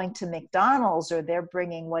going to McDonald's or they're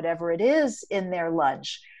bringing whatever it is in their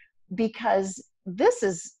lunch, because this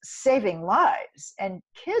is saving lives. And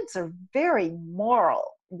kids are very moral.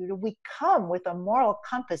 We come with a moral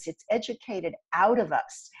compass. It's educated out of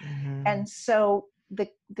us. Mm-hmm. And so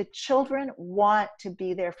the children want to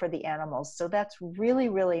be there for the animals. So that's really,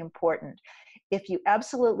 really important. If you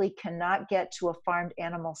absolutely cannot get to a farmed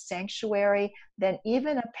animal sanctuary, then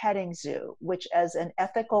even a petting zoo, which as an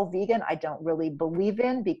ethical vegan, I don't really believe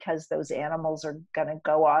in, because those animals are going to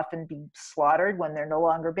go off and be slaughtered when they're no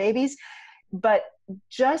longer babies. But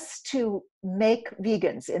just to make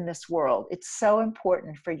vegans in this world, it's so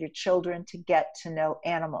important for your children to get to know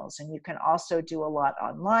animals. And you can also do a lot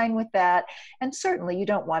online with that. And certainly you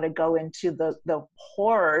don't want to go into the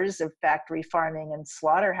horrors of factory farming and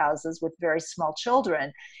slaughterhouses with very small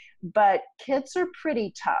children. But kids are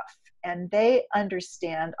pretty tough and they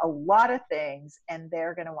understand a lot of things, and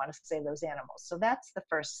they're going to want to save those animals. So that's the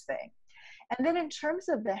first thing. And then in terms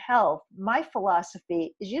of the health, my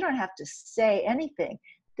philosophy is you don't have to say anything.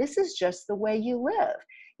 This is just the way you live.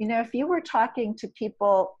 You know, if you were talking to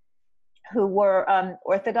people who were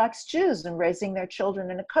Orthodox Jews and raising their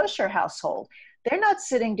children in a kosher household, they're not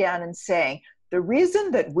sitting down and saying, the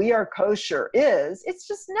reason that we are kosher is, it's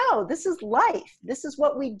just, no, this is life. This is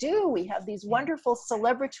what we do. We have these wonderful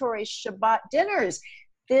celebratory Shabbat dinners.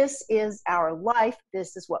 This is our life.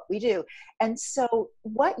 This is what we do. And so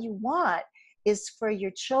what you want is for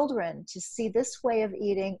your children to see this way of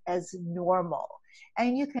eating as normal.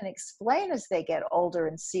 And you can explain as they get older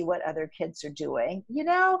and see what other kids are doing. You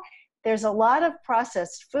know, there's a lot of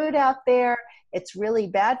processed food out there. It's really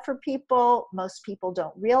bad for people. Most people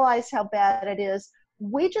don't realize how bad it is.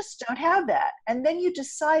 We just don't have that. And then you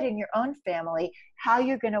decide in your own family how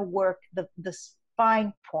you're going to work the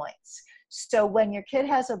fine points. So when your kid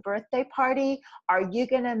has a birthday party, are you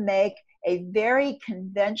going to make a very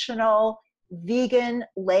conventional vegan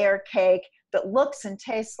layer cake that looks and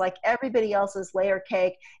tastes like everybody else's layer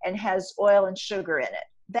cake and has oil and sugar in it?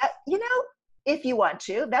 That, you know, if you want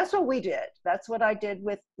to, that's what we did. That's what I did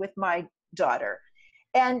with my daughter.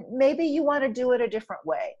 And maybe you want to do it a different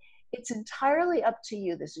way. It's entirely up to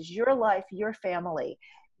you. This is your life, your family.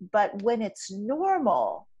 But when it's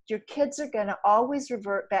normal, your kids are going to always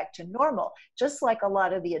revert back to normal, just like a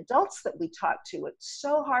lot of the adults that we talk to. It's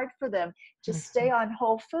so hard for them to stay on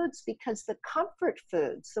whole foods because the comfort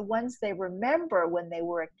foods, the ones they remember when they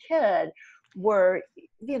were a kid, were,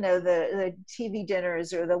 you know, the TV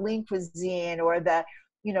dinners or the lean cuisine or the,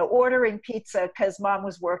 you know, ordering pizza because mom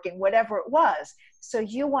was working, whatever it was. So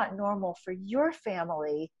you want normal for your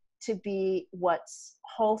family to be what's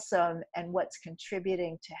wholesome and what's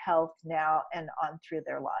contributing to health now and on through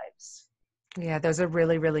their lives. Yeah, those are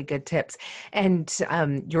really, really good tips. And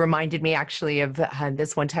you reminded me actually of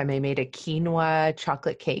this one time I made a quinoa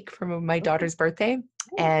chocolate cake for my daughter's birthday.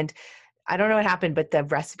 And I don't know what happened, but the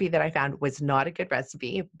recipe that I found was not a good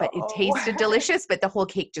recipe, but it tasted delicious, but the whole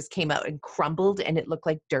cake just came out and crumbled and it looked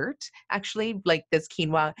like dirt, actually, like this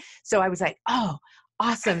quinoa. So I was like, oh,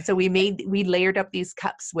 awesome. So we layered up these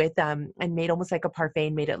cups with, and made almost like a parfait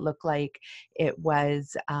and made it look like it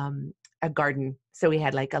was a garden. So we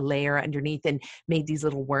had like a layer underneath and made these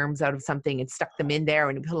little worms out of something and stuck them in there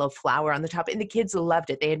and put a little flour on the top. And the kids loved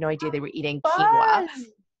it. They had no idea they were eating quinoa.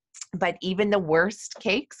 But even the worst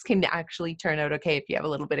cakes can actually turn out okay if you have a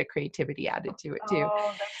little bit of creativity added to it too.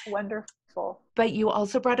 Oh, that's wonderful. But you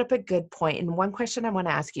also brought up a good point. And one question I want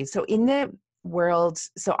to ask you. So in the world,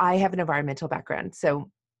 so I have an environmental background. So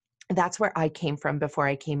that's where I came from before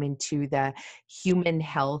I came into the human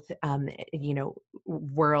health,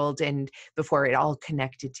 world, and before it all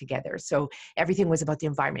connected together. So everything was about the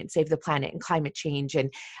environment, save the planet, and climate change, and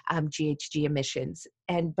GHG emissions.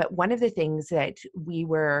 But one of the things that we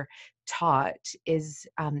were taught is,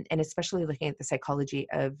 and especially looking at the psychology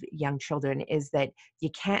of young children, is that you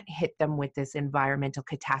can't hit them with this environmental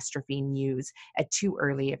catastrophe news at too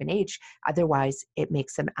early of an age. Otherwise, it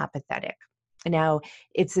makes them apathetic. Now,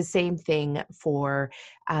 it's the same thing for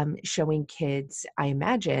showing kids, I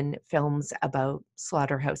imagine, films about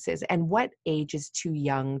slaughterhouses. And what age is too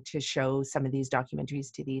young to show some of these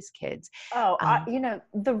documentaries to these kids?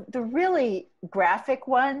 The really graphic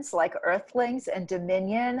ones like Earthlings and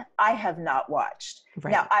Dominion, I have not watched.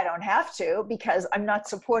 Right. Now, I don't have to because I'm not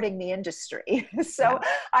supporting the industry. So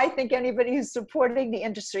I think anybody who's supporting the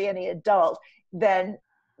industry, any adult, then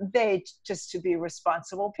they, just to be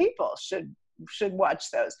responsible people, should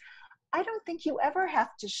watch those. I don't think you ever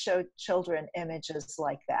have to show children images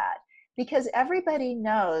like that, because everybody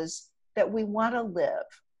knows that we want to live.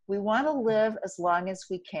 We want to live as long as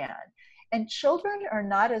we can. And children are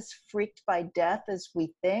not as freaked by death as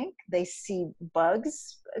we think. They see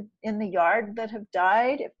bugs in the yard that have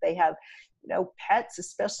died. If they have, pets,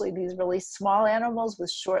 especially these really small animals with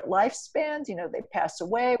short lifespans, they pass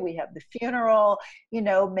away. We have the funeral,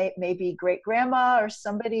 maybe great grandma or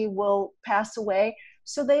somebody will pass away.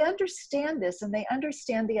 So they understand this, and they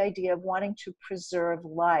understand the idea of wanting to preserve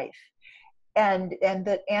life, and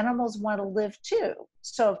that animals want to live too.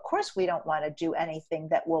 So of course we don't want to do anything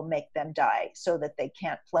that will make them die so that they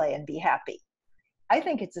can't play and be happy. I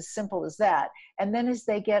think it's as simple as that. And then as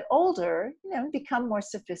they get older, become more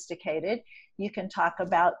sophisticated, you can talk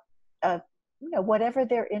about whatever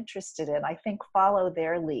they're interested in. I think follow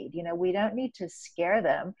their lead. We don't need to scare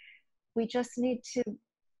them. We just need to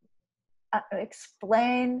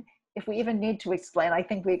explain. If we even need to explain, I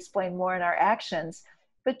think we explain more in our actions,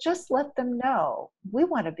 but just let them know we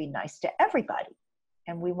want to be nice to everybody,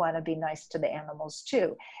 and we want to be nice to the animals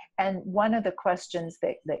too. And one of the questions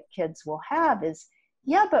that kids will have is,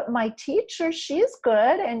 yeah, but my teacher, she's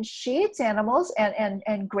good and she eats animals,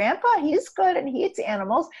 and grandpa, he's good and he eats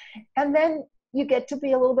animals. And then you get to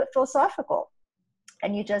be a little bit philosophical,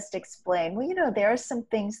 and you just explain, well, there are some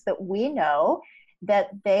things that we know that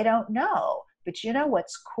they don't know. But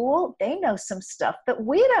what's cool? They know some stuff that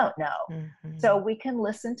we don't know. Mm-hmm. So we can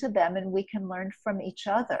listen to them and we can learn from each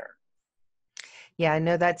other. Yeah,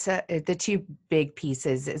 no, that's the two big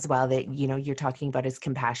pieces as well that, you're talking about is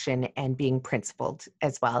compassion and being principled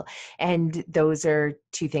as well. And those are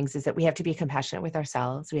two things, is that we have to be compassionate with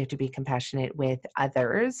ourselves. We have to be compassionate with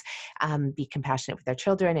others, be compassionate with our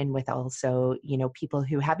children, and with also, people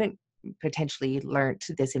who haven't potentially learned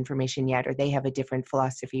this information yet, or they have a different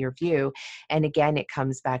philosophy or view. And again, it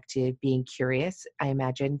comes back to being curious, I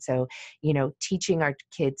imagine. So, teaching our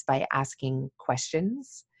kids by asking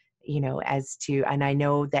questions, as to, and I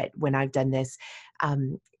know that when I've done this,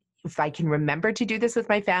 if I can remember to do this with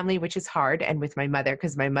my family, which is hard, and with my mother,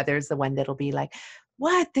 because my mother's the one that'll be like,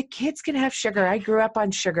 what? The kids can have sugar. I grew up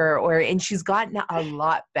on sugar, and she's gotten a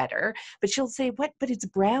lot better, but she'll say, what? But it's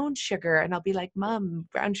brown sugar. And I'll be like, Mom,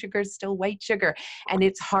 brown sugar is still white sugar. And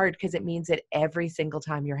it's hard because it means that every single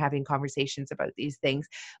time you're having conversations about these things.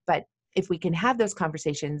 But if we can have those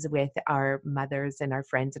conversations with our mothers and our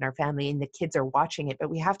friends and our family, and the kids are watching it, but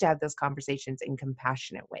we have to have those conversations in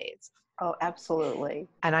compassionate ways. Oh, absolutely.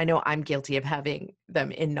 And I know I'm guilty of having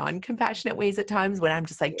them in non-compassionate ways at times, when I'm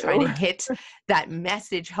just like trying to hit that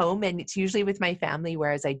message home. And it's usually with my family,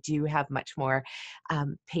 whereas I do have much more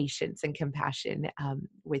patience and compassion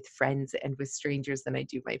with friends and with strangers than I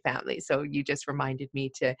do my family. So you just reminded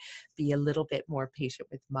me to be a little bit more patient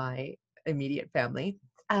with my immediate family.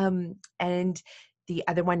 And the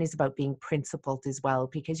other one is about being principled as well,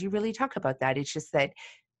 because you really talk about that. It's just that,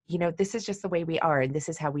 this is just the way we are, and this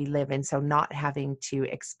is how we live. And so not having to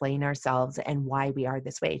explain ourselves and why we are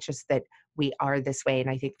this way. It's just that we are this way. And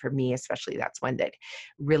I think for me, especially, that's one that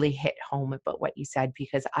really hit home about what you said,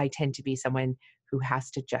 because I tend to be someone who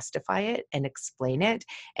has to justify it and explain it.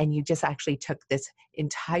 And you just actually took this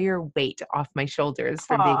entire weight off my shoulders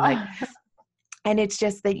from being like, and it's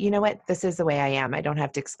just that, what, this is the way I am. I don't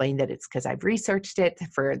have to explain that it's because I've researched it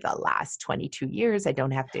for the last 22 years. I don't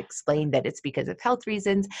have to explain that it's because of health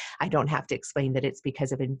reasons. I don't have to explain that it's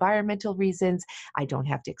because of environmental reasons. I don't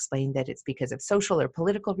have to explain that it's because of social or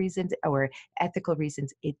political reasons or ethical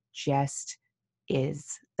reasons. It just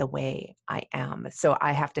is the way I am. So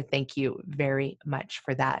I have to thank you very much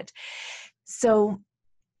for that. So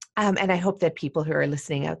and I hope that people who are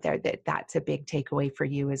listening out there, that's a big takeaway for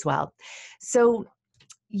you as well. So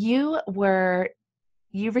you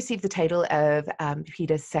received the title of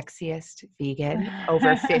Peta's sexiest vegan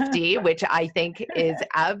over 50, which I think is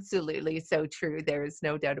absolutely so true. There is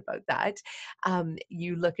no doubt about that.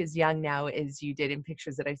 You look as young now as you did in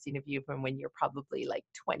pictures that I've seen of you from when you're probably like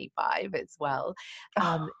 25 as well.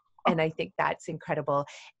 And I think that's incredible.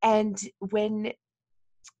 And when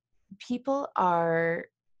people are,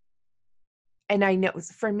 and I know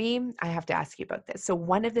for me, I have to ask you about this. So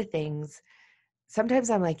one of the things, sometimes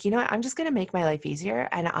I'm like, what, I'm just going to make my life easier,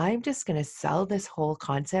 and I'm just going to sell this whole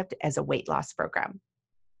concept as a weight loss program,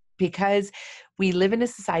 because we live in a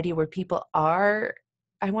society where people are,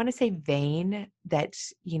 I want to say, vain, that,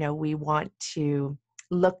 we want to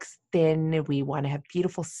look thin. We want to have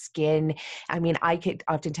beautiful skin. I mean, I could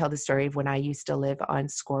often tell the story of when I used to live on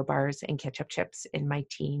score bars and ketchup chips in my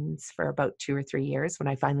teens for about 2 or 3 years when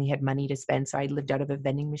I finally had money to spend. So I lived out of a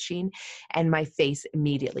vending machine and my face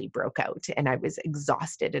immediately broke out and I was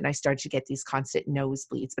exhausted and I started to get these constant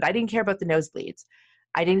nosebleeds, but I didn't care about the nosebleeds.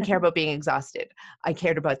 I didn't care about being exhausted. I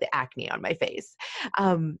cared about the acne on my face.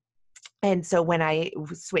 And so when I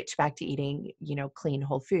switched back to eating, clean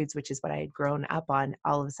whole foods, which is what I had grown up on,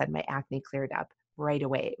 all of a sudden my acne cleared up right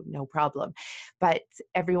away, no problem. But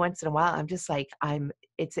every once in a while, I'm just like,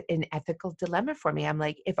 it's an ethical dilemma for me. I'm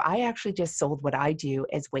like, if I actually just sold what I do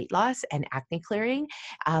as weight loss and acne clearing,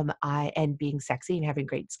 and being sexy and having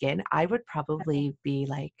great skin, I would probably be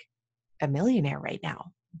like a millionaire right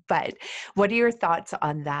now. But what are your thoughts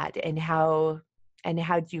on that, and how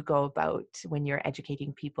do you go about when you're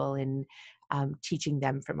educating people and teaching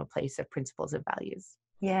them from a place of principles and values?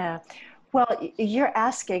 Yeah. Well, you're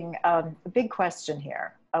asking a big question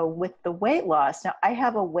here with the weight loss. Now, I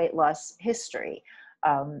have a weight loss history.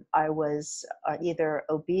 I was either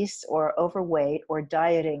obese or overweight or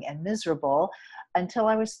dieting and miserable until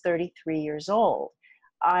I was 33 years old.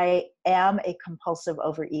 I am a compulsive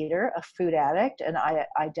overeater, a food addict, and I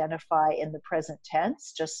identify in the present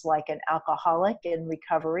tense, just like an alcoholic in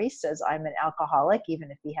recovery says I'm an alcoholic,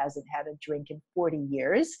 even if he hasn't had a drink in 40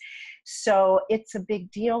 years. So it's a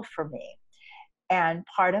big deal for me. And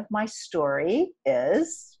part of my story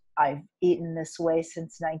is I've eaten this way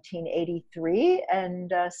since 1983.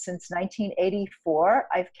 And since 1984,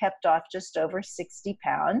 I've kept off just over 60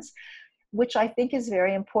 pounds, which I think is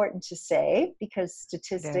very important to say, because It is.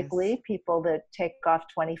 statistically, people that take off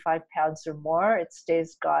 25 pounds or more, it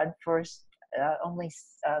stays gone for only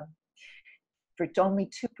uh,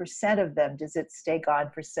 2% of them does it stay gone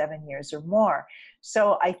for 7 years or more.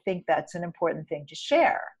 So I think that's an important thing to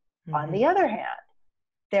share. On Mm-hmm. the other hand,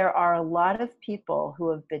 there are a lot of people who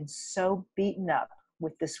have been so beaten up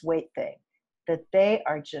with this weight thing that they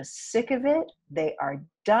are just sick of it. They are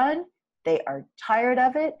done. They are tired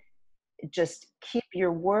of it. Just keep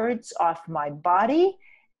your words off my body.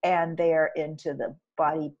 And they are into the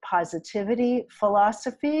body positivity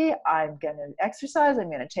philosophy. I'm going to exercise.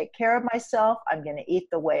 I'm going to take care of myself. I'm going to eat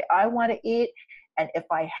the way I want to eat. And if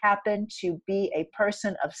I happen to be a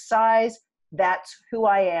person of size, that's who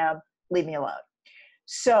I am. Leave me alone.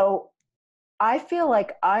 So I feel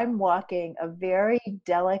like I'm walking a very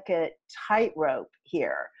delicate tightrope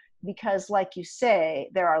here because, like you say,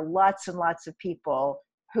 there are lots and lots of people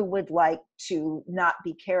who would like to not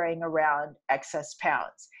be carrying around excess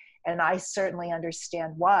pounds. And I certainly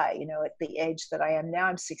understand why. At the age that I am now,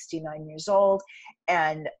 I'm 69 years old.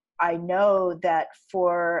 And I know that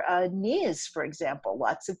for knees, for example,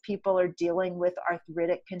 lots of people are dealing with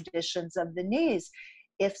arthritic conditions of the knees.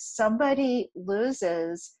 If somebody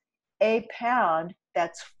loses a pound,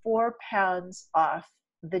 that's 4 pounds off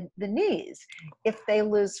the knees. If they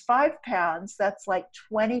lose 5 pounds, that's like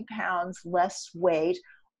 20 pounds less weight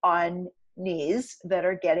on knees that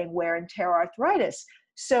are getting wear and tear arthritis.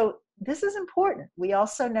 So this is important. We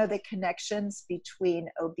also know the connections between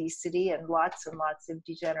obesity and lots of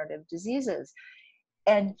degenerative diseases.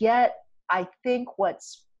 And yet, I think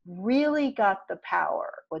what's really got the power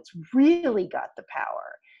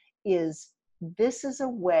is this is a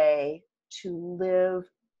way to live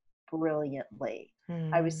brilliantly.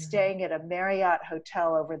 I was staying at a Marriott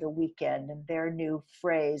hotel over the weekend, and their new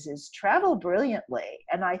phrase is travel brilliantly.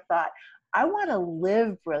 And I thought, I want to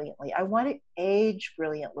live brilliantly. I want to age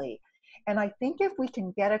brilliantly. And I think if we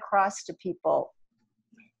can get across to people,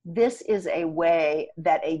 this is a way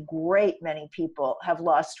that a great many people have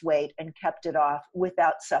lost weight and kept it off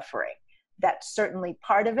without suffering. That's certainly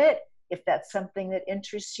part of it. If that's something that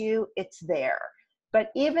interests you, it's there.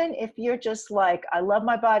 But even if you're just like, I love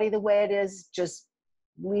my body the way it is, just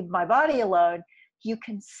leave my body alone, you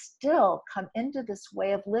can still come into this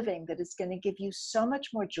way of living that is going to give you so much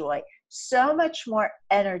more joy, so much more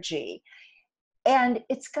energy, and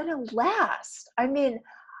it's going to last. I mean,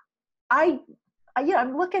 I'm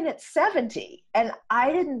looking at 70, and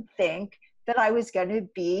I didn't think that I was going to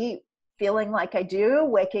be feeling like I do,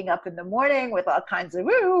 waking up in the morning with all kinds of,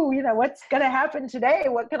 what's going to happen today?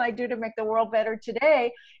 What can I do to make the world better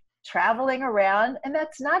today? Traveling around. And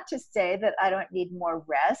that's not to say that I don't need more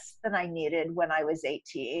rest than I needed when I was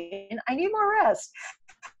 18. I need more rest.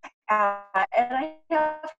 And I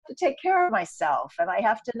have to take care of myself, and I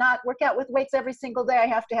have to not work out with weights every single day. I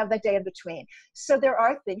have to have that day in between. So there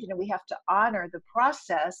are things, we have to honor the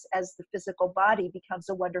process as the physical body becomes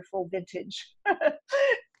a wonderful vintage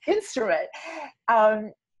instrument.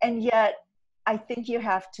 And yet I think you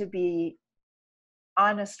have to be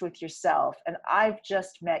honest with yourself, and I've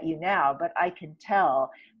just met you now, but I can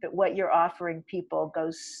tell that what you're offering people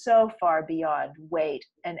goes so far beyond weight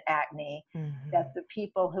and acne, that Mhm. the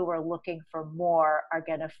people who are looking for more are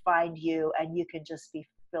going to find you, and you can just be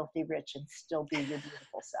filthy rich and still be your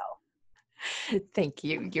beautiful self. Thank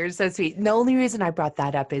you. You're so sweet. And the only reason I brought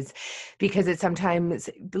that up is because it's sometimes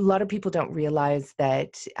a lot of people don't realize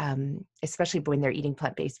that, especially when they're eating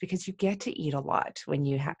plant-based, because you get to eat a lot when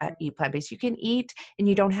you eat plant-based. You can eat and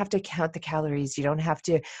you don't have to count the calories. You don't have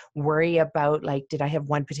to worry about like, did I have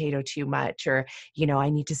one potato too much? Or, I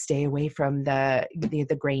need to stay away from the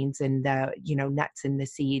grains and the, nuts and the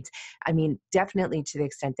seeds. I mean, definitely to the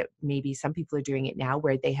extent that maybe some people are doing it now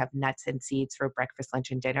where they have nuts and seeds for breakfast, lunch,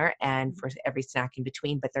 and dinner and for every snack in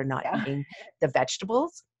between, but they're not Yeah. eating the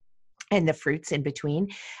vegetables and the fruits in between.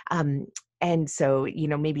 Um, and so,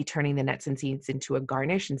 maybe turning the nuts and seeds into a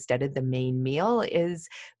garnish instead of the main meal is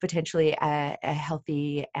potentially a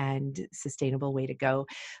healthy and sustainable way to go.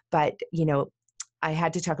 But, I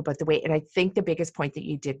had to talk about the weight. And I think the biggest point that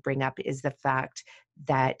you did bring up is the fact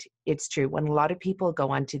that it's true. When a lot of people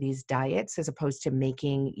go onto these diets, as opposed to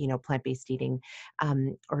making, plant-based eating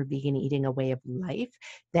or vegan eating a way of life,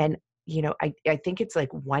 then, I think it's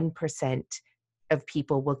like 1% of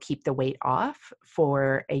people will keep the weight off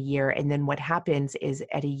for a year. And then what happens is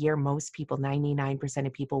at a year, most people, 99%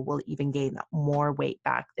 of people will even gain more weight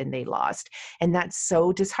back than they lost. And that's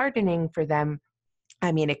so disheartening for them.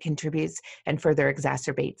 I mean, it contributes and further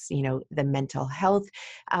exacerbates, the mental health,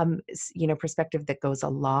 perspective that goes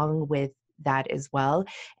along with that as well.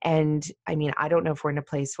 And I mean, I don't know if we're in a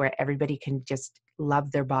place where everybody can just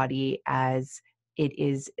love their body as it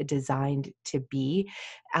is designed to be.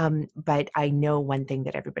 But I know one thing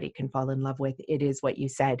that everybody can fall in love with. It is what you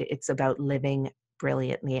said. It's about living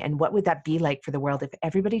brilliantly. And what would that be like for the world if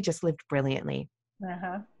everybody just lived brilliantly?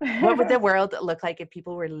 What would the Uh-huh. world look like if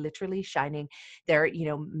people were literally shining their,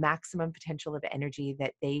 maximum potential of energy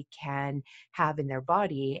that they can have in their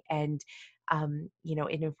body? And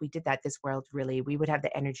if we did that, this world really, we would have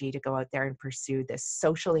the energy to go out there and pursue the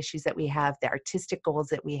social issues that we have, the artistic goals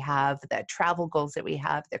that we have, the travel goals that we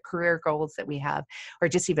have, the career goals that we have, or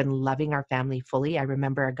just even loving our family fully. I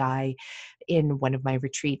remember a guy in one of my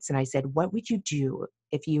retreats, and I said, "What would you do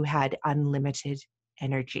if you had unlimited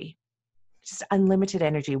energy?" Just unlimited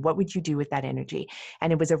energy. What would you do with that energy?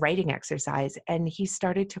 And it was a writing exercise. And he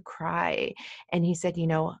started to cry. And he said,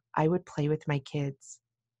 I would play with my kids.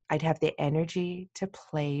 I'd have the energy to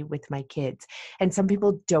play with my kids. And some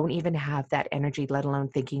people don't even have that energy, let alone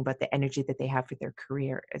thinking about the energy that they have for their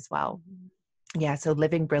career as well. Yeah, so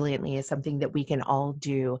living brilliantly is something that we can all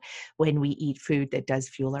do when we eat food that does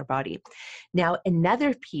fuel our body. Now,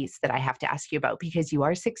 another piece that I have to ask you about, because you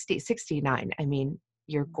are 69. I mean,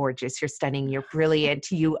 you're gorgeous, you're stunning, you're brilliant.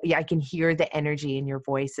 I can hear the energy in your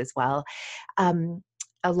voice as well. Um,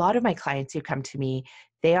 a lot of my clients who come to me,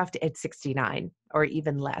 they often at 69 or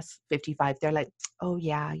even less, 55, they're like, oh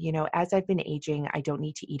yeah, as I've been aging, I don't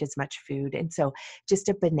need to eat as much food. And so just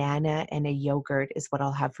a banana and a yogurt is what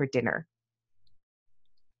I'll have for dinner.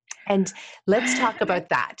 And let's talk about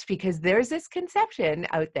that, because there's this conception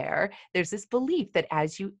out there, there's this belief that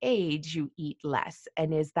as you age, you eat less.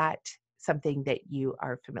 And is that something that you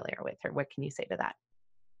are familiar with, or what can you say to that?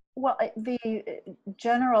 Well, the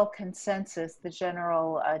general consensus, the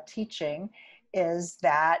general teaching is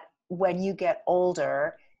that when you get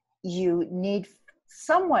older, you need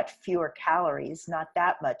somewhat fewer calories, not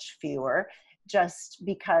that much fewer, just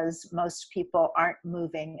because most people aren't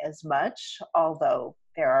moving as much, although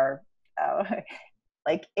there are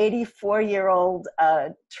like 84-year-old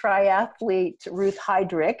triathlete Ruth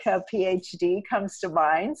Heydrich, a PhD, comes to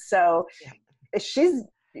mind. So Yeah. she's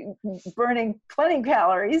burning plenty of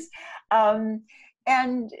calories. Um,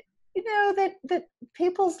 and that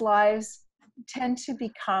people's lives tend to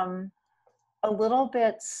become a little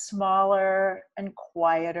bit smaller and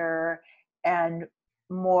quieter and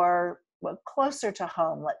more, well, closer to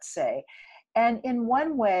home, let's say. And in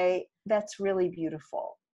one way, that's really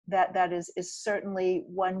beautiful. That is certainly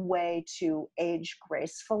one way to age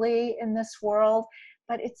gracefully in this world,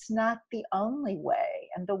 but it's not the only way.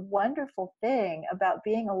 And the wonderful thing about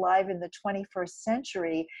being alive in the 21st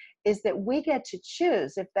century is that we get to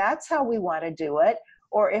choose if that's how we want to do it,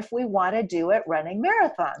 or if we want to do it running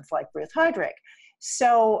marathons like Ruth Heydrich.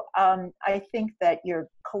 So I think that your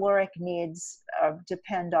caloric needs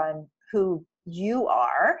depend on who you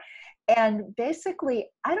are. And basically,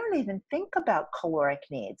 I don't even think about caloric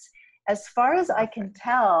needs. As far as I can Perfect.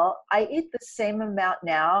 tell, I eat the same amount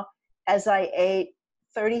now as I ate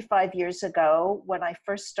 35 years ago when I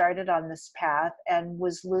first started on this path and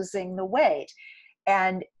was losing the weight.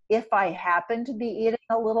 And if I happen to be eating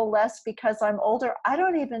a little less because I'm older, I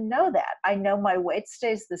don't even know that. I know my weight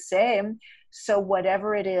stays the same. So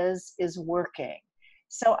whatever it is working.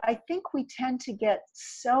 So I think we tend to get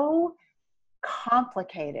so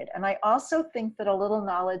complicated. And I also think that a little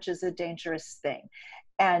knowledge is a dangerous thing.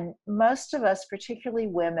 And most of us, particularly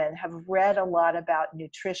women, have read a lot about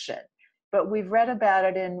nutrition, but we've read about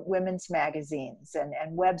it in women's magazines and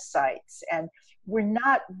websites. And we're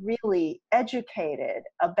not really educated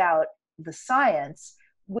about the science.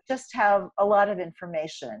 We just have a lot of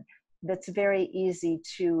information that's very easy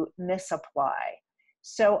to misapply.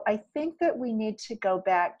 So I think that we need to go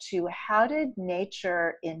back to, how did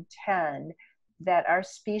nature intend that our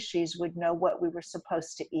species would know what we were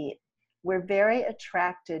supposed to eat? We're very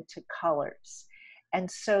attracted to colors. And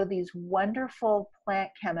so these wonderful plant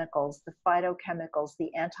chemicals, the phytochemicals, the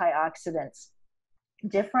antioxidants,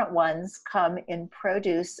 different ones come in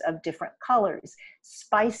produce of different colors,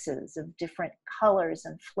 spices of different colors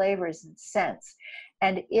and flavors and scents.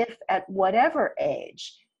 And if at whatever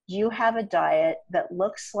age you have a diet that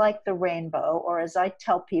looks like the rainbow, or as I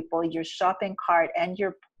tell people, your shopping cart and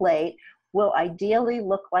your plate will ideally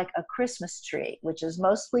look like a Christmas tree, which is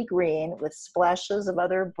mostly green with splashes of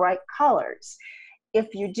other bright colors.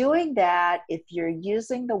 If you're doing that, if you're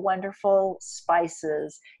using the wonderful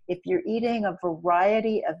spices, if you're eating a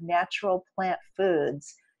variety of natural plant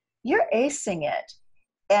foods, you're acing it.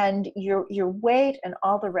 And your weight and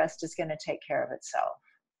all the rest is going to take care of itself.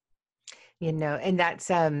 And that's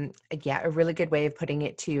a really good way of putting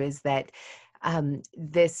it too, is that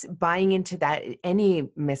this buying into that, any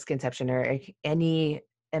misconception or any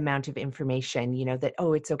amount of information, that,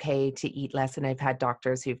 oh, it's okay to eat less. And I've had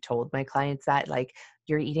doctors who've told my clients that, like,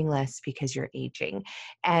 you're eating less because you're aging.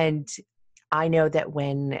 And I know that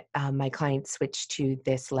when my clients switch to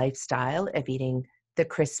this lifestyle of eating the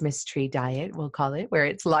Christmas tree diet, we'll call it, where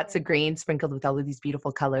it's lots of green sprinkled with all of these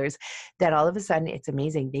beautiful colors, that all of a sudden it's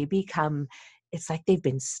amazing. It's like they've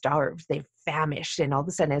been starved, they've famished, and all of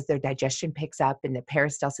a sudden as their digestion picks up and the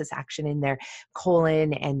peristalsis action in their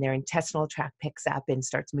colon and their intestinal tract picks up and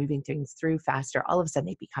starts moving things through faster, all of a sudden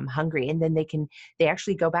they become hungry. And then they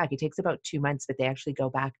actually go back. It takes about 2 months, but they actually go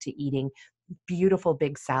back to eating beautiful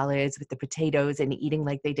big salads with the potatoes and eating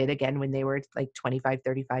like they did again when they were like 25,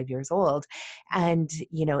 35 years old. And,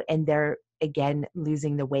 and they're again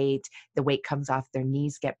losing the weight comes off, their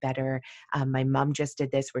knees get better. My mom just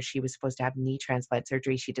did this, where she was supposed to have knee transplant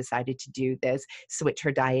surgery. She decided to do this, switch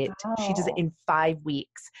her diet. She does it in 5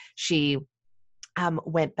 weeks. She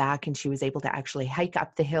went back and she was able to actually hike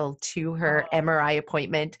up the hill to her MRI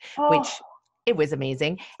appointment, which it was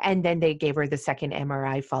amazing. And then they gave her the second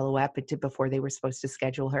MRI follow-up before they were supposed to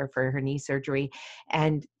schedule her for her knee surgery.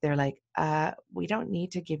 And they're like, we don't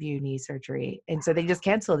need to give you knee surgery. And so they just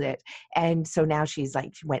canceled it. And so now she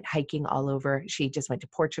went hiking all over. She just went to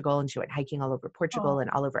Portugal, and she went hiking all over Portugal and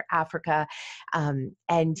all over Africa. And,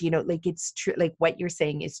 it's true. Like what you're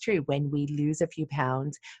saying is true. When we lose a few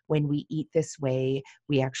pounds, when we eat this way,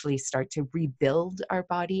 we actually start to rebuild our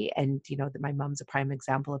body. And, my mom's a prime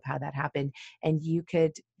example of how that happened. And you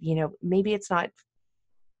could, maybe it's not,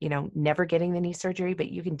 never getting the knee surgery, but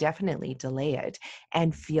you can definitely delay it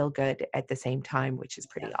and feel good at the same time, which is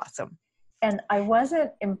pretty awesome. And I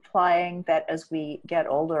wasn't implying that as we get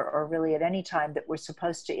older, or really at any time, that we're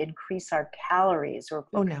supposed to increase our calories or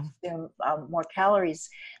consume more calories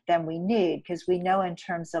than we need, because we know in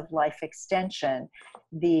terms of life extension,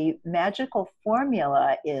 the magical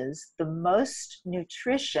formula is the most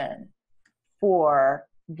nutrition for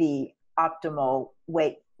the optimal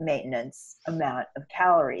weight maintenance amount of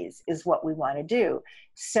calories is what we want to do.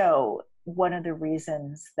 So one of the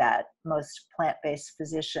reasons that most plant-based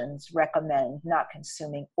physicians recommend not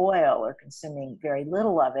consuming oil or consuming very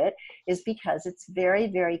little of it is because it's very,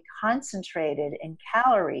 very concentrated in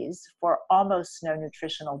calories for almost no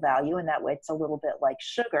nutritional value. And that way it's a little bit like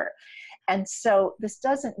sugar. And so this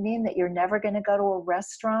doesn't mean that you're never going to go to a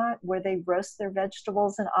restaurant where they roast their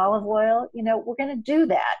vegetables in olive oil. We're going to do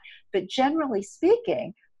that. But generally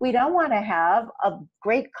speaking, we don't want to have a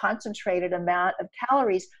great concentrated amount of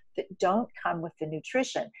calories that don't come with the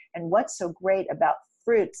nutrition. And what's so great about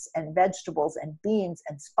fruits and vegetables and beans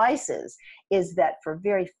and spices is that for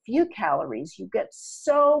very few calories, you get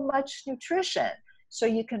so much nutrition. So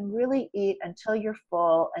you can really eat until you're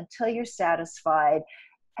full, until you're satisfied.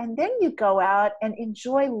 And then you go out and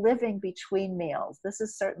enjoy living between meals. This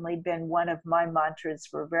has certainly been one of my mantras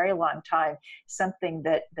for a very long time, something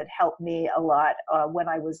that helped me a lot when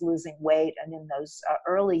I was losing weight, and in those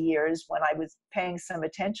early years when I was paying some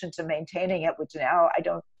attention to maintaining it, which now I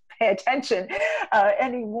don't pay attention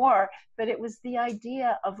anymore. But it was the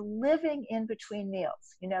idea of living in between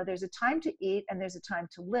meals. You know, there's a time to eat and there's a time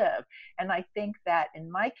to live. And I think that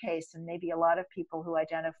in my case, and maybe a lot of people who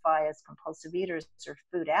identify as compulsive eaters or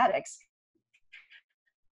food addicts,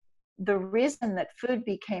 the reason that food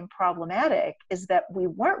became problematic is that we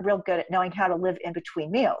weren't real good at knowing how to live in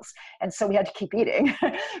between meals. And so we had to keep eating,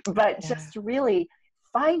 but Yeah. just really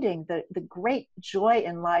finding the great joy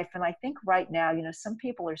in life. And I think right now, you know, some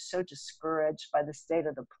people are so discouraged by the state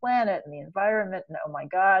of the planet and the environment. And oh my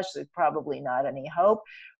gosh, there's probably not any hope.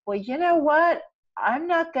 Well, you know what? I'm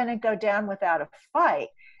not going to go down without a fight.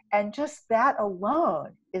 And just that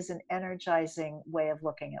alone is an energizing way of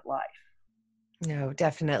looking at life. No,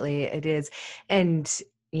 definitely it is. And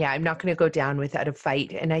yeah, I'm not going to go down without a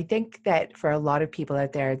fight. And I think that for a lot of people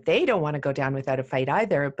out there, they don't want to go down without a fight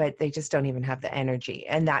either, but they just don't even have the energy.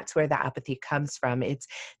 And that's where the apathy comes from. It's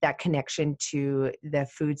that connection to the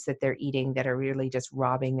foods that they're eating that are really just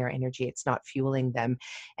robbing their energy. It's not fueling them.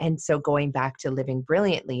 And so going back to living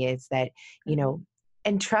brilliantly is that, you know,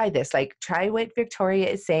 and try this, like try what Victoria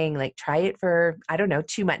is saying, like try it for, I don't know,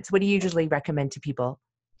 2 months. What do you usually recommend to people?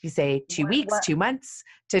 You say 2 weeks, What, 2 months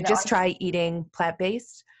to no, just try eating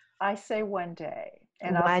plant-based? I say one day,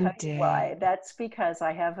 and I'll tell One you day. why. That's because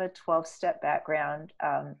I have a 12-step background.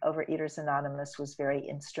 Overeaters Anonymous was very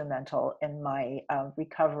instrumental in my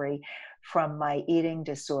recovery from my eating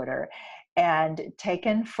disorder. And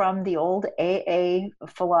taken from the old AA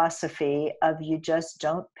philosophy of you just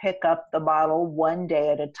don't pick up the bottle one day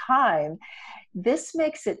at a time, this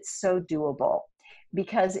makes it so doable.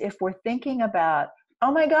 Because if we're thinking about,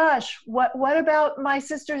 oh my gosh, what about my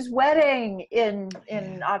sister's wedding in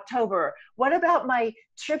Yeah. October? What about my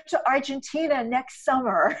trip to Argentina next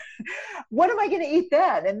summer? What am I going to eat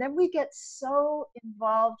then? And then we get so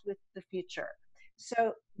involved with the future.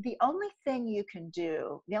 So the only thing you can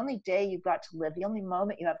do, the only day you've got to live, the only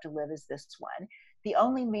moment you have to live is this one. The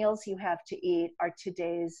only meals you have to eat are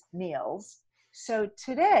today's meals. So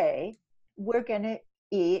today we're going to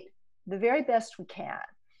eat the very best we can.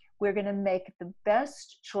 We're going to make the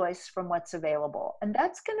best choice from what's available. And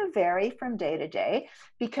that's going to vary from day to day,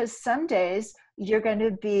 because some days you're going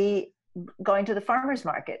to be going to the farmer's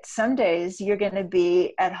market. Some days you're going to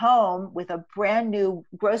be at home with a brand new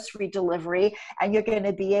grocery delivery, and you're going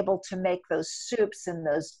to be able to make those soups and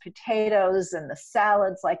those potatoes and the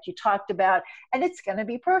salads like you talked about, and it's going to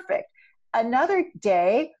be perfect. Another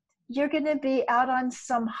day, you're going to be out on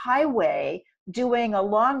some highway doing a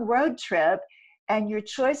long road trip, and your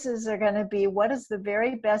choices are going to be, what is the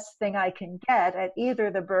very best thing I can get at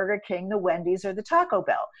either the Burger King, the Wendy's, or the Taco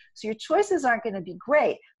Bell? So your choices aren't going to be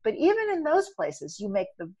great, but even in those places, you make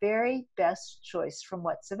the very best choice from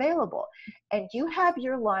what's available. And you have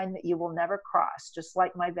your line that you will never cross, just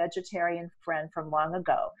like my vegetarian friend from long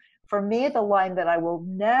ago. For me, the line that I will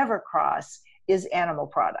never cross is animal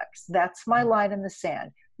products. That's my line in the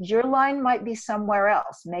sand. Your line might be somewhere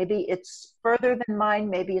else. Maybe it's further than mine.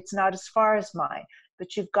 Maybe it's not as far as mine.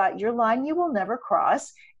 But you've got your line you will never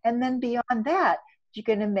cross. And then beyond that, you're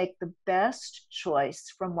going to make the best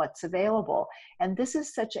choice from what's available. And this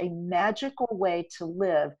is such a magical way to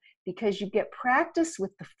live, because you get practice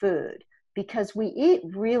with the food, because we eat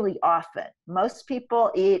really often. Most people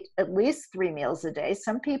eat at least 3 meals a day.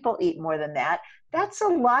 Some people eat more than that. That's a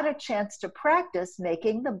lot of chance to practice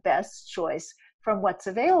making the best choice from what's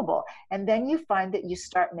available. And then you find that you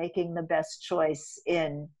start making the best choice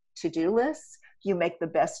in to-do lists. You make the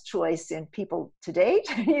best choice in people to date.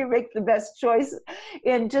 You make the best choice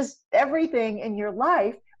in just everything in your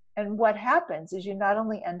life. And what happens is you not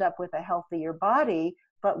only end up with a healthier body,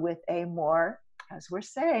 but with a more, as we're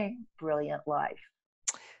saying, brilliant life.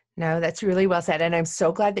 No, that's really well said. And I'm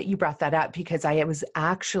so glad that you brought that up, because I was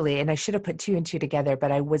actually, and I should have put 2 and 2 together,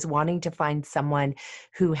 but I was wanting to find someone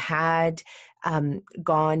who had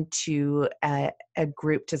gone to a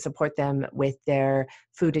group to support them with their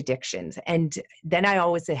food addictions. And then I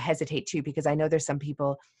always hesitate too, because I know there's some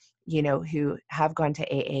people, you know, who have gone to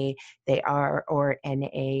AA, they are, or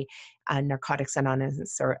NA, Narcotics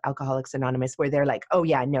Anonymous or Alcoholics Anonymous, where they're like, oh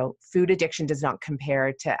yeah, no, food addiction does not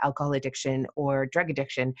compare to alcohol addiction or drug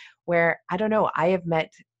addiction, where I don't know, I have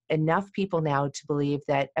met enough people now to believe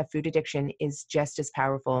that a food addiction is just as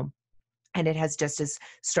powerful, and it has just as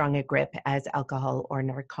strong a grip as alcohol or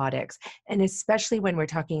narcotics. And especially when we're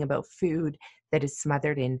talking about food that is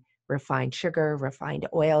smothered in refined sugar, refined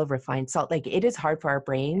oil, refined salt, like it is hard for our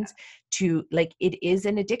brains to, like, it is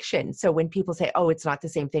an addiction. So when people say, oh, it's not the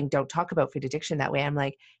same thing, don't talk about food addiction that way, I'm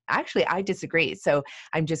like, actually, I disagree. So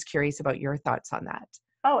I'm just curious about your thoughts on that.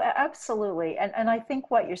 Oh, absolutely. And I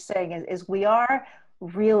think what you're saying is we are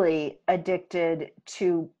really addicted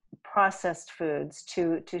to processed foods,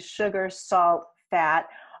 to sugar, salt, fat,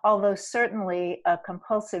 although certainly a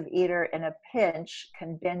compulsive eater in a pinch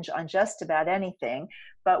can binge on just about anything.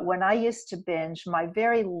 But when I used to binge, my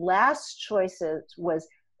very last choices was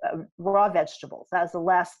raw vegetables. That was the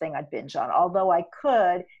last thing I'd binge on. Although I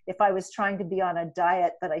could, if I was trying to be on a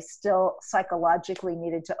diet that I still psychologically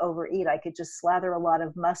needed to overeat, I could just slather a lot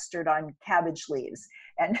of mustard on cabbage leaves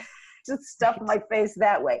and just stuff my face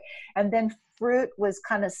that way. And then fruit was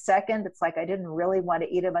kind of second. It's like I didn't really want to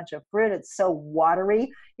eat a bunch of fruit. It's so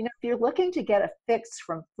watery. You know, if you're looking to get a fix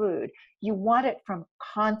from food, you want it from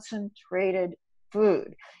concentrated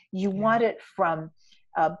food. You want it from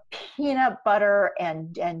peanut butter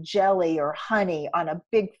and jelly or honey on a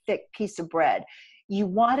big thick piece of bread. You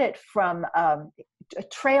want it from a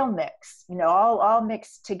trail mix, you know, all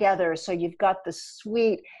mixed together. So you've got the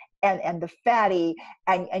sweet and the fatty,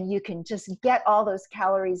 and you can just get all those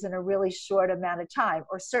calories in a really short amount of time.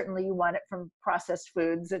 Or certainly you want it from processed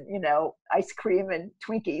foods and, you know, ice cream and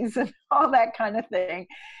Twinkies and all that kind of thing.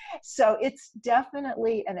 So it's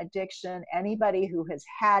definitely an addiction. Anybody who has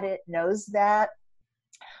had it knows that.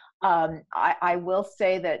 I will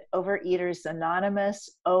say that Overeaters Anonymous,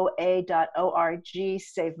 OA.org,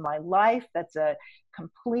 saved my life. That's a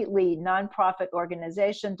completely nonprofit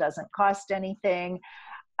organization, doesn't cost anything.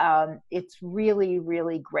 It's really,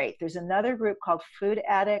 really great. There's another group called Food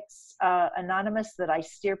Addicts Anonymous that I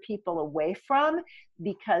steer people away from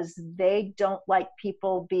because they don't like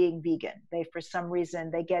people being vegan. They, for some reason,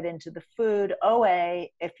 they get into the food. OA,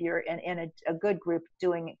 if you're in a good group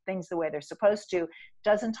doing things the way they're supposed to,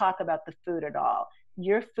 doesn't talk about the food at all.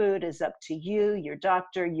 Your food is up to you, your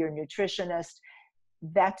doctor, your nutritionist.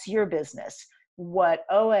 That's your business. What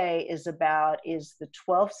OA is about is the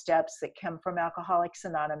 12 steps that come from Alcoholics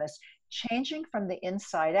Anonymous, changing from the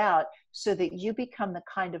inside out so that you become the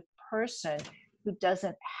kind of person who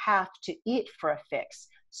doesn't have to eat for a fix.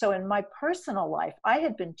 So in my personal life, I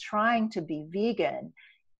had been trying to be vegan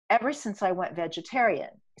ever since I went vegetarian.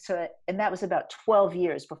 And that was about 12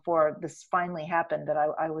 years before this finally happened that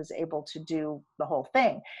I was able to do the whole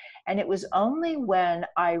thing. And it was only when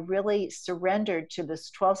I really surrendered to this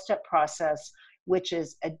 12-step process, which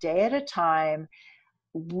is a day at a time,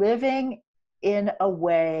 living in a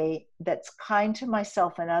way that's kind to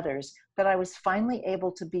myself and others, that I was finally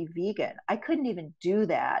able to be vegan. I couldn't even do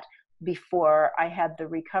that before I had the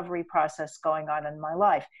recovery process going on in my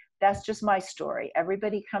life. That's just my story.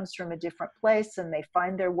 Everybody comes from a different place and they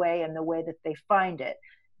find their way in the way that they find it.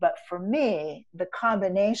 But for me, the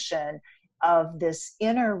combination of this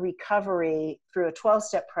inner recovery through a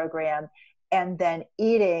 12-step program and then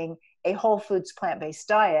eating a whole foods plant-based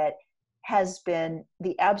diet has been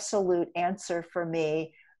the absolute answer for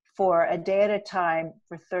me for a day at a time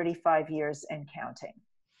for 35 years and counting.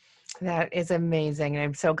 That is amazing. And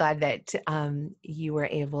I'm so glad that you were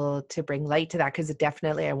able to bring light to that, because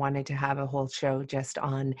definitely I wanted to have a whole show just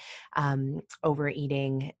on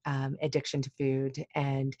overeating, addiction to food.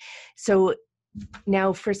 And so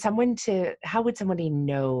now for someone how would somebody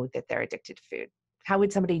know that they're addicted to food? How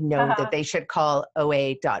would somebody know that they should call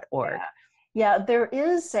OA.org? Yeah, there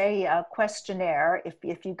is a questionnaire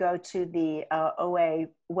if you go to the OA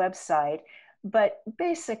website. But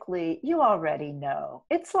basically, you already know.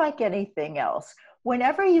 It's like anything else.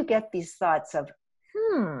 Whenever you get these thoughts of,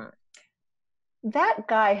 that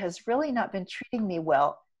guy has really not been treating me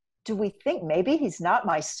well, do we think maybe he's not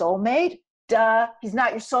my soulmate? Duh, he's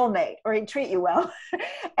not your soulmate, or he'd treat you well.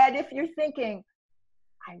 And if you're thinking,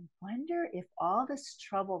 I wonder if all this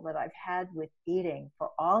trouble that I've had with eating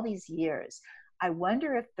for all these years, I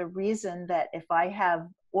wonder if the reason that if I have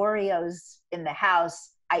Oreos in the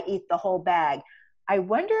house, I eat the whole bag. I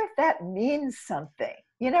wonder if that means something.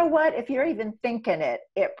 You know what? If you're even thinking it,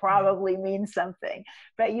 it probably means something.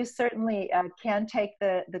 But you certainly can take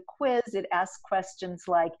the quiz. It asks questions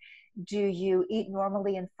like, do you eat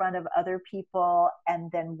normally in front of other people and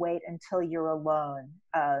then wait until you're alone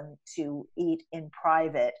to eat in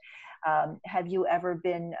private? Have you ever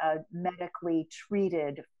been medically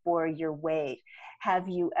treated for your weight? Have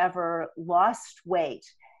you ever lost weight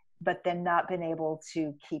but then not been able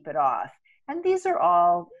to keep it off? And these are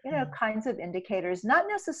all, kinds of indicators, not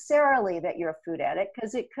necessarily that you're a food addict,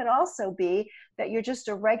 because it could also be that you're just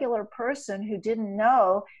a regular person who didn't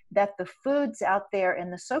know that the foods out there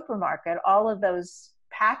in the supermarket, all of those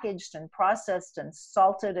packaged and processed and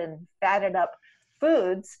salted and fatted up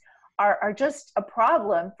foods are just a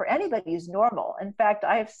problem for anybody who's normal. In fact,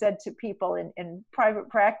 I have said to people in private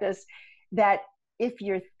practice that if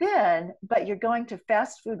you're thin, but you're going to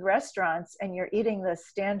fast food restaurants and you're eating the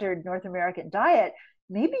standard North American diet,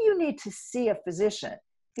 maybe you need to see a physician,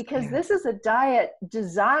 because Yeah. this is a diet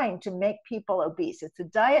designed to make people obese. It's a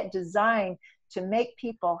diet designed to make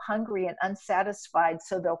people hungry and unsatisfied,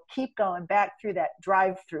 so they'll keep going back through that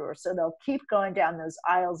drive-through, or so they'll keep going down those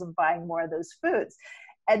aisles and buying more of those foods.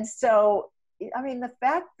 And so, I mean, the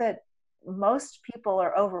fact that most people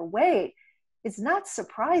are overweight is not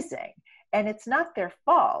surprising, and it's not their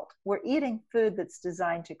fault. We're eating food that's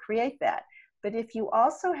designed to create that. But if you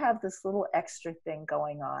also have this little extra thing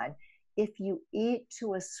going on, if you eat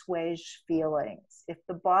to assuage feelings, if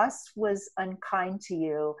the boss was unkind to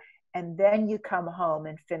you and then you come home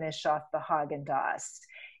and finish off the Haagen-Dazs,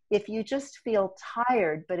 if you just feel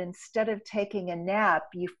tired, but instead of taking a nap,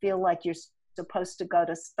 you feel like you're supposed to go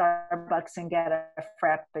to Starbucks and get a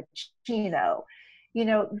frappuccino,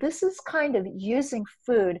 this is kind of using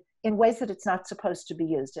food in ways that it's not supposed to be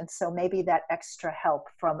used. And so maybe that extra help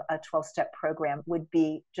from a 12-step program would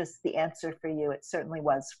be just the answer for you. It certainly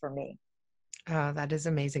was for me. Oh, that is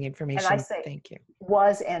amazing And I information. say Thank you.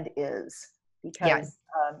 was and is, Yeah. because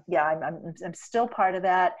I'm still part of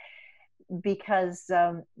that, because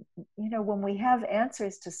when we have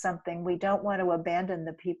answers to something, we don't want to abandon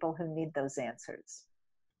the people who need those answers.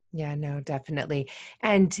 Yeah, no, definitely.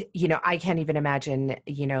 And, I can't even imagine,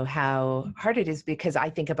 how hard it is, because I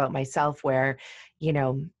think about myself where, you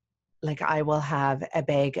know, like I will have a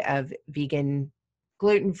bag of vegan,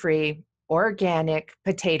 gluten-free, organic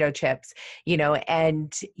potato chips,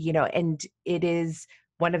 and it is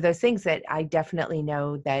one of those things that I definitely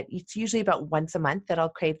know that it's usually about once a month that I'll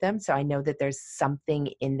crave them. So I know that there's something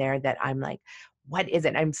in there that I'm like, what is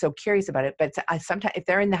it? I'm so curious about it. But I sometimes, if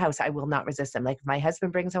they're in the house, I will not resist them. Like if my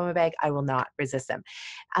husband brings home a bag, I will not resist them.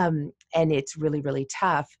 And it's really, really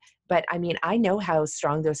tough. But I mean, I know how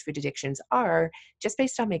strong those food addictions are just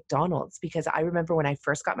based on McDonald's, because I remember when I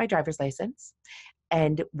first got my driver's license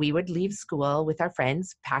and we would leave school with our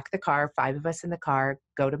friends, pack the car, 5 of us in the car,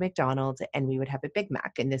 go to McDonald's, and we would have a Big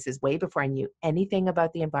Mac. And this is way before I knew anything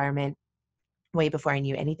about the environment, way before I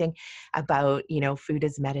knew anything about, food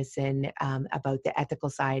as medicine, about the ethical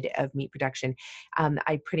side of meat production.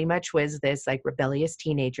 I pretty much was this like rebellious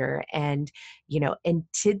teenager. And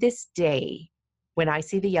to this day, when I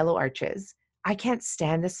see the yellow arches, I can't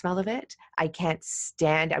stand the smell of it. I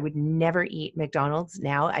would never eat McDonald's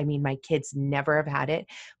now. I mean, my kids never have had it,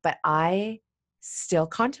 but I still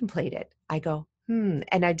contemplate it. I go, and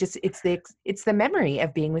it's the memory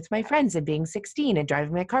of being with my friends and being 16 and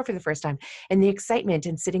driving my car for the first time, and the excitement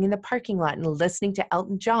and sitting in the parking lot and listening to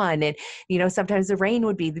Elton John. And, sometimes the rain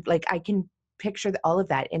would be like, I can picture all of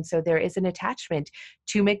that. And so there is an attachment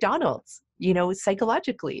to McDonald's,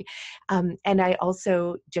 psychologically. And I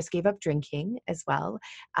also just gave up drinking as well,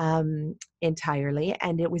 entirely.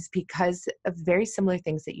 And it was because of very similar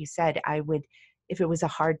things that you said. If it was a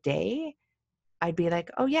hard day, I'd be like,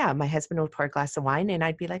 oh yeah, my husband would pour a glass of wine and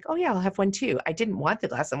I'd be like, oh yeah, I'll have one too. I didn't want the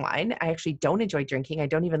glass of wine. I actually don't enjoy drinking. I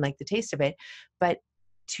don't even like the taste of it, but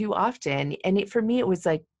too often. And for me, it was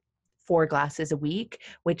like 4 glasses a week,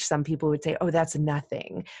 which some people would say, oh, that's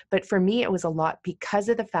nothing. But for me, it was a lot because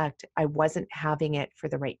of the fact I wasn't having it for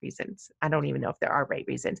the right reasons. I don't even know if there are right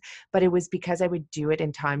reasons, but it was because I would do it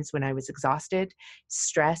in times when I was exhausted,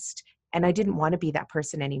 stressed, and I didn't want to be that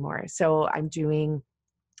person anymore. So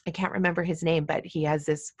I can't remember his name, but he has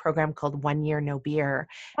this program called 1 Year No Beer.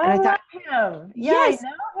 And I I love thought, him. Yeah, I yes,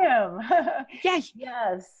 know him. yeah.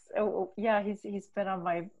 Yes. Oh, yeah, he's been on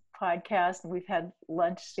my podcast, and we've had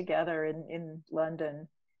lunch together in London.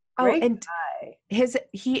 Oh, Great and guy.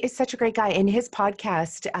 he is such a great guy. And his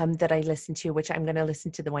podcast that I listened to, which I'm going to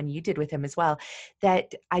listen to the one you did with him as well,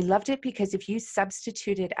 that I loved it because if you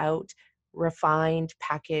substituted out refined,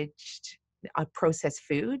 packaged, processed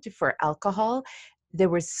food for alcohol, there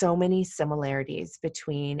were so many similarities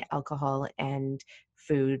between alcohol and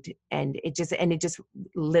food, and it just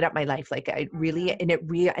lit up my life. Like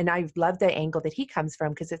and I love the angle that he comes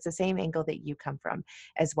from, because it's the same angle that you come from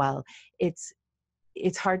as well. It's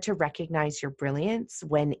hard to recognize your brilliance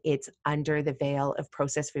when it's under the veil of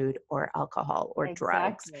processed food or alcohol or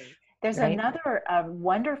drugs, Exactly. There's right? another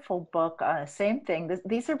wonderful book, same thing.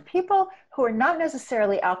 These are people who are not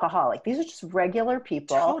necessarily alcoholic. These are just regular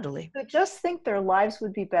people Totally. who just think their lives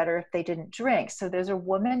would be better if they didn't drink. So there's a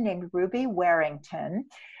woman named Ruby Warrington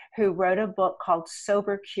who wrote a book called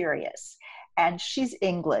Sober Curious. And she's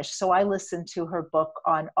English, so I listened to her book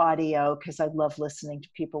on audio because I love listening to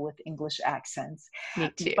people with English accents.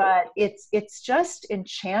 Me too. But it's just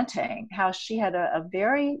enchanting how she had a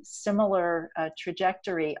very similar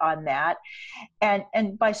trajectory on that.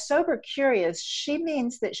 And by sober curious, she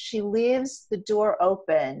means that she leaves the door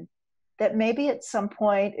open, that maybe at some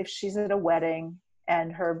point, if she's at a wedding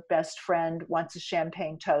and her best friend wants a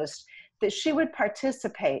champagne toast, that she would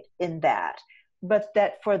participate in that, but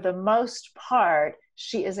that for the most part,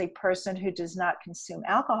 she is a person who does not consume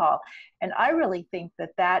alcohol. And I really think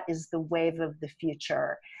that that is the wave of the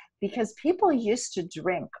future, because people used to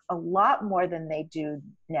drink a lot more than they do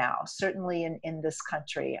now, certainly in this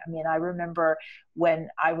country. I mean, I remember when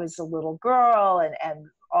I was a little girl, and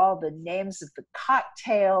all the names of the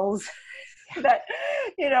cocktails that,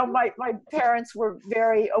 you know, my parents were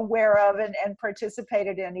very aware of and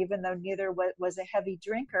participated in, even though neither was a heavy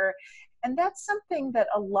drinker. And that's something that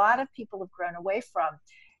a lot of people have grown away from.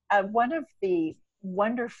 One of the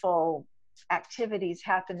wonderful activities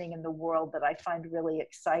happening in the world that I find really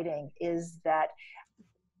exciting is that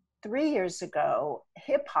 3 years ago,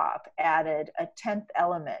 hip hop added a 10th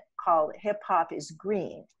element called Hip Hop is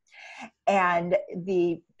Green. And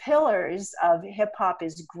the pillars of hip hop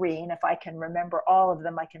is green, if I can remember all of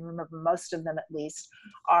them, I can remember most of them at least,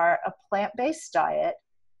 are a plant-based diet,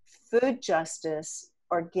 food justice,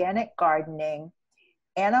 organic gardening,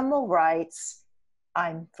 animal rights,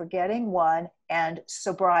 I'm forgetting one, and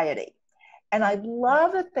sobriety. And I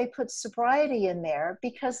love that they put sobriety in there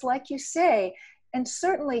because, like you say, and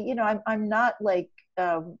certainly, you know, I'm not like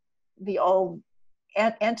the old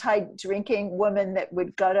anti-drinking woman that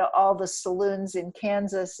would go to all the saloons in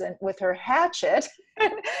Kansas and with her hatchet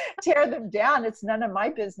and tear them down. It's none of my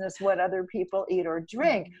business what other people eat or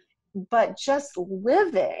drink, but just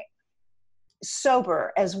living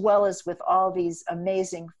sober as well as with all these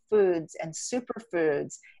amazing foods and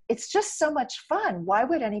superfoods. It's just so much fun. Why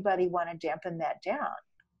would anybody want to dampen that down?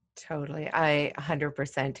 Totally. I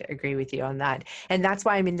 100% agree with you on that. And that's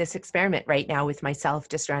why I'm in this experiment right now with myself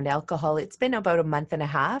just around alcohol. It's been about a month and a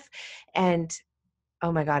half. And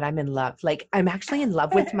oh my God, I'm in love. Like I'm actually in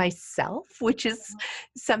love with myself, which is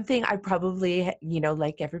something I probably, you know,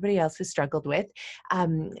 like everybody else has struggled with,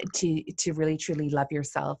 to really truly love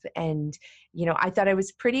yourself. And, you know, I thought I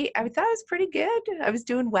was pretty good. I was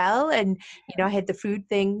doing well. And, you know, I had the food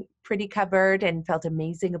thing pretty covered and felt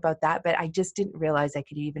amazing about that. But I just didn't realize I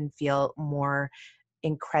could even feel more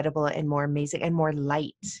incredible and more amazing and more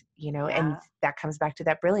light, you know, and that comes back to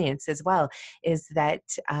that brilliance as well, is that,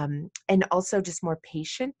 and also just more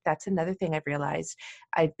patient. That's another thing I've realized.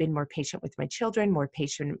 I've been more patient with my children, more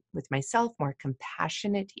patient with myself, more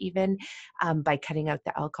compassionate even, by cutting out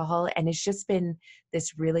the alcohol. And it's just been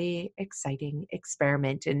this really exciting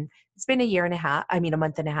experiment. And it's been a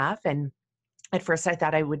month and a half. And at first I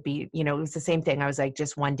thought I would be, you know, it was the same thing. I was like,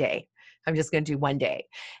 just one day. I'm just going to do one day.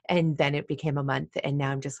 And then it became a month. And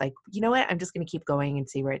now I'm just like, you know what? I'm just going to keep going and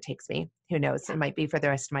see where it takes me. Who knows? It might be for the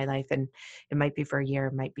rest of my life, and it might be for a year,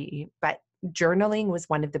 it might be, but journaling was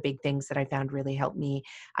one of the big things that I found really helped me.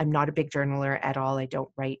 I'm not a big journaler at all. I don't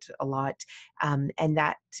write a lot. And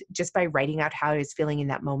that just by writing out how I was feeling in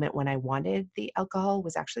that moment when I wanted the alcohol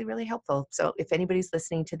was actually really helpful. So if anybody's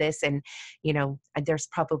listening to this and, you know, there's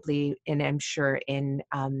probably, and I'm sure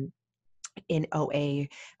in OA,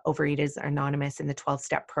 Overeaters Anonymous, in the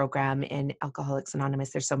 12-step program, in Alcoholics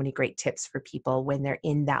Anonymous, there's so many great tips for people when they're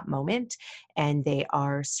in that moment and they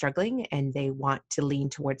are struggling and they want to lean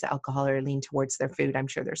towards alcohol or lean towards their food. I'm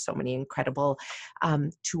sure there's so many incredible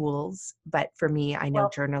tools, but for me, I know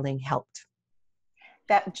journaling helped.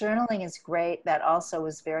 That journaling is great. That also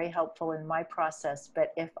was very helpful in my process.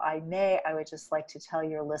 But if I may, I would just like to tell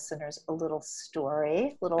your listeners a little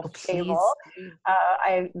story, little fable.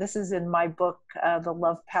 This is in my book, The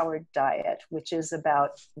Love Powered Diet, which is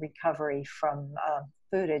about recovery from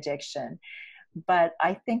food addiction. But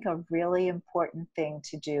I think a really important thing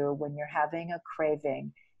to do when you're having a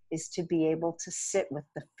craving is to be able to sit with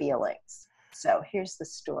the feelings. So here's the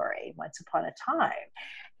story. Once upon a time,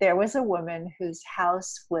 there was a woman whose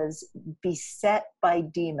house was beset by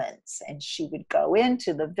demons, and she would go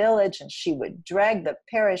into the village and she would drag the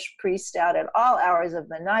parish priest out at all hours of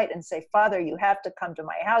the night and say, "Father, you have to come to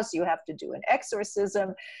my house. You have to do an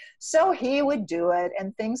exorcism." So he would do it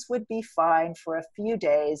and things would be fine for a few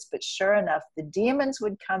days. But sure enough, the demons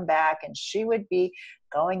would come back and she would be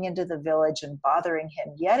going into the village and bothering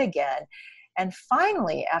him yet again. And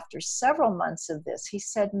finally, after several months of this, he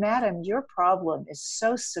said, "Madam, your problem is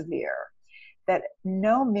so severe that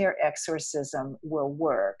no mere exorcism will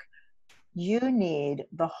work. You need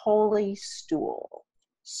the holy stool."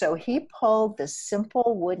 So he pulled this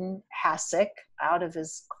simple wooden hassock out of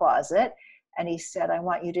his closet and he said, "I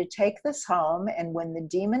want you to take this home, and when the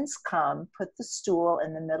demons come, put the stool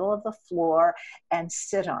in the middle of the floor and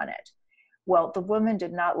sit on it." Well, the woman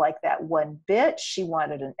did not like that one bit. She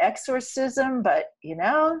wanted an exorcism, but, you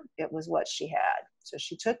know, it was what she had. So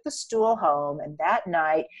she took the stool home, and that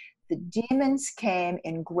night, The demons came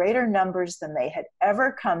in greater numbers than they had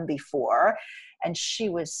ever come before. And she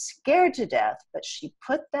was scared to death, but she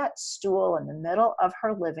put that stool in the middle of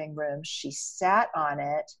her living room. She sat on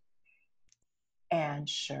it. And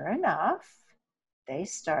sure enough, they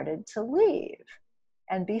started to leave.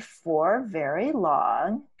 And before very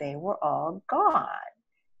long, they were all gone.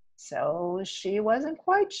 So she wasn't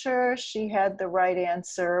quite sure she had the right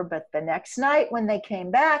answer, but the next night when they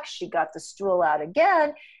came back, she got the stool out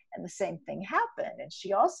again, and the same thing happened. And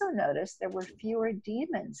she also noticed there were fewer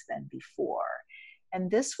demons than before.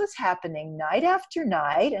 And this was happening night after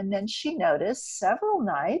night, and then she noticed several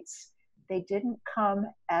nights they didn't come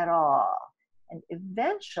at all. And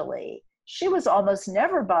eventually, she was almost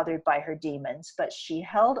never bothered by her demons, but she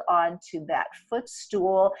held on to that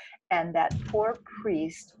footstool, and that poor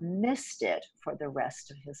priest missed it for the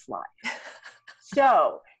rest of his life.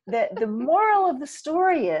 So the moral of the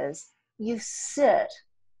story is you sit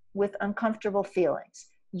with uncomfortable feelings.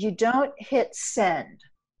 You don't hit send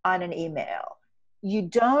on an email. You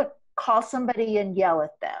don't call somebody and yell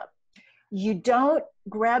at them. You don't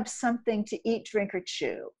grab something to eat, drink, or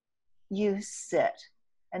chew. You sit.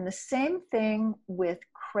 And the same thing with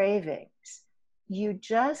cravings. You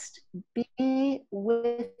just be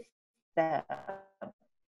with them.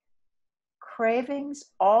 Cravings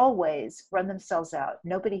always run themselves out.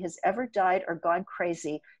 Nobody has ever died or gone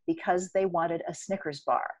crazy because they wanted a Snickers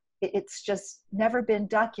bar. It's just never been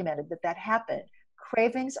documented that that happened.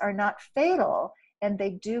 Cravings are not fatal, and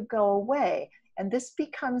they do go away. And this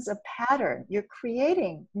becomes a pattern. You're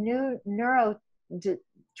creating new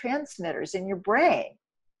neurotransmitters in your brain.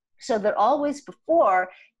 So that always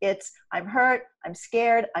before it's, I'm hurt, I'm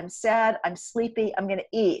scared, I'm sad, I'm sleepy, I'm going to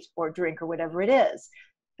eat or drink or whatever it is.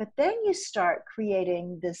 But then you start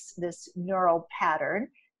creating this neural pattern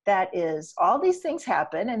that is, all these things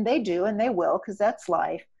happen, and they do, and they will, because that's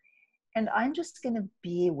life. And I'm just going to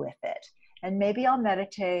be with it. And maybe I'll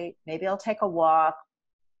meditate, maybe I'll take a walk,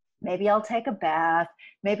 maybe I'll take a bath,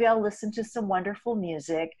 maybe I'll listen to some wonderful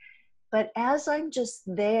music. But as I'm just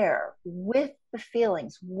there with the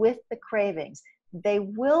feelings, with the cravings, they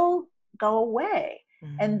will go away.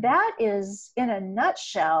 Mm-hmm. And that is, in a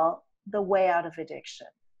nutshell, the way out of addiction.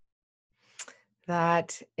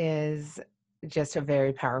 That is just a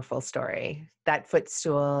very powerful story. That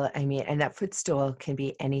footstool, I mean, and that footstool can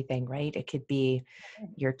be anything, right? It could be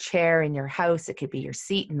your chair in your house. It could be your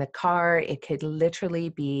seat in the car. It could literally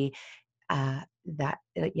be that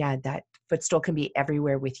footstool can be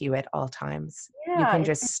everywhere with you at all times. Yeah, you can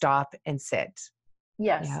just stop and sit.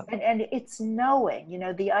 Yes. Yeah. And it's knowing,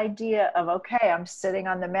 the idea of, okay, I'm sitting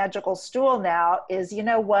on the magical stool now is, you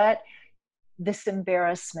know what? This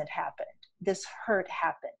embarrassment happened. This hurt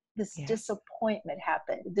happened. This disappointment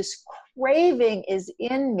happened. This craving is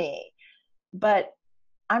in me, but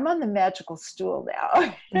I'm on the magical stool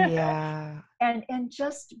now. Yeah. And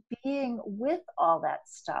just being with all that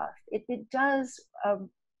stuff, it does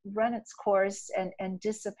run its course and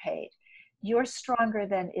dissipate. You're stronger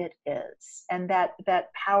than it is. And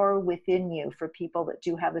that power within you, for people that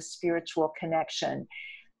do have a spiritual connection,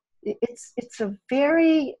 it's a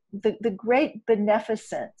very, the great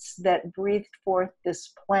beneficence that breathed forth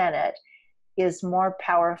this planet is more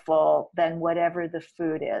powerful than whatever the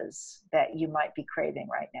food is that you might be craving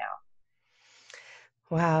right now.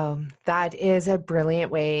 Wow, that is a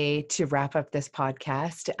brilliant way to wrap up this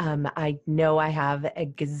podcast. I know I have a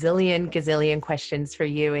gazillion questions for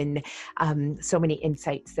you, and so many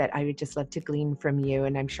insights that I would just love to glean from you,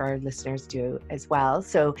 and I'm sure our listeners do as well.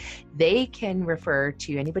 So they can refer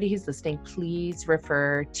to, anybody who's listening, please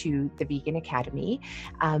refer to the Vegan Academy,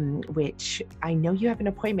 which I know you have an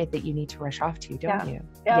appointment that you need to rush off to, don't you?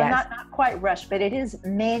 Yes. Not quite rush, but it is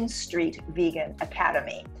Main Street Vegan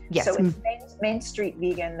Academy. Yes. So it's Main Street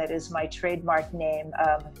Vegan, that is my trademark name.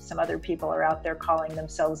 Some other people are out there calling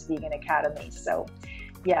themselves Vegan Academy. So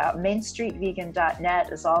yeah,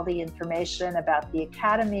 mainstreetvegan.net is all the information about the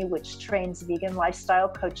Academy, which trains vegan lifestyle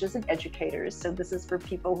coaches and educators. So this is for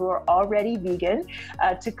people who are already vegan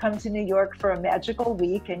to come to New York for a magical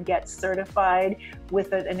week and get certified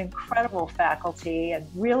with an incredible faculty and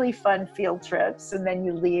really fun field trips. And then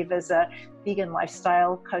you leave as a vegan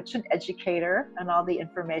lifestyle coach and educator, and all the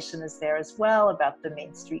information is there as well about the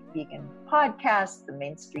Main Street Vegan podcast, the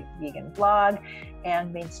Main Street Vegan blog,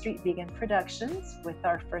 and Main Street Vegan Productions with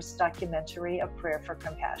our first documentary, A Prayer for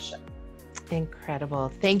Compassion.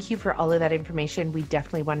 Incredible. Thank you for all of that information. We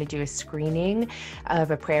definitely want to do a screening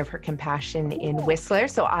of A Prayer for Compassion in Whistler.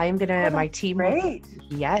 So I'm going to, my team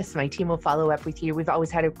will follow up with you. We've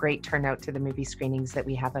always had a great turnout to the movie screenings that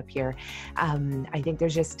we have up here. I think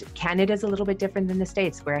there's just, Canada's a little bit different than the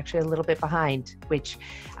States. We're actually a little bit behind, which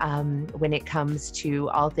when it comes to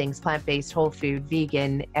all things plant-based, whole food,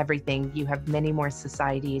 vegan, everything, you have many more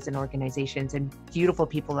societies and organizations and beautiful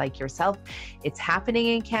people like yourself. It's happening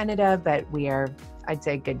in Canada, but we are, I'd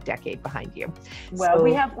say, a good decade behind you. Well, so,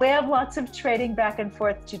 we have lots of trading back and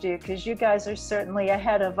forth to do, because you guys are certainly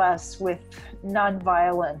ahead of us with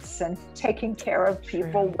nonviolence and taking care of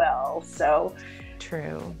people well. So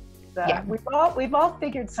true. Yeah. We've all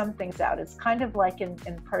figured some things out. It's kind of like in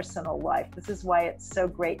personal life. This is why it's so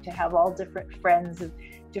great to have all different friends of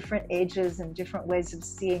different ages and different ways of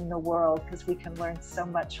seeing the world, because we can learn so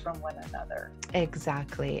much from one another.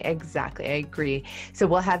 Exactly. I agree. So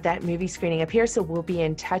we'll have that movie screening up here. So we'll be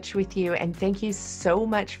in touch with you. And thank you so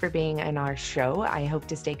much for being on our show. I hope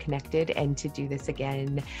to stay connected and to do this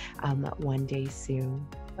again one day soon.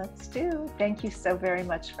 Let's do. Thank you so very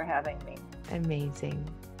much for having me. Amazing.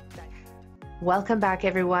 Welcome back,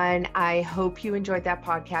 everyone. I hope you enjoyed that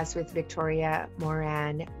podcast with Victoria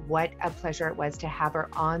Moran. What a pleasure it was to have her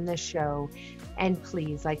on the show. And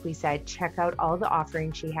please, like we said, check out all the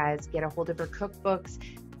offerings she has. Get a hold of her cookbooks,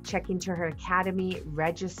 check into her academy,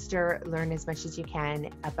 register, learn as much as you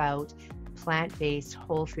can about plant-based,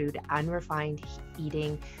 whole food, unrefined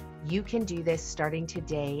eating. You can do this starting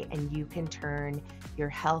today, and you can turn your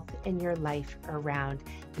health and your life around.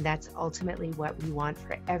 And that's ultimately what we want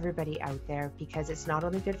for everybody out there, because it's not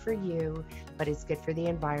only good for you, but it's good for the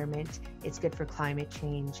environment. It's good for climate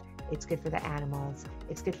change. It's good for the animals.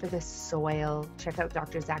 It's good for the soil. Check out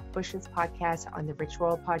Dr. Zach Bush's podcast on the Rich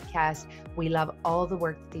Roll podcast. We love all the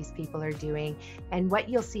work that these people are doing. And what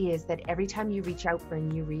you'll see is that every time you reach out for a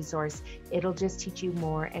new resource, it'll just teach you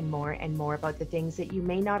more and more and more about the things that you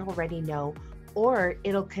may not already know, or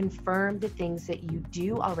it'll confirm the things that you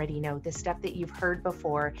do already know, the stuff that you've heard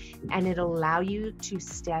before, and it'll allow you to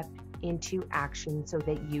step into action so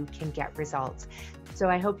that you can get results. So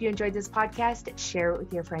I hope you enjoyed this podcast. Share it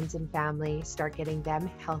with your friends and family. Start getting them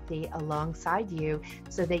healthy alongside you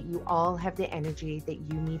so that you all have the energy that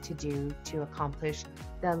you need to do to accomplish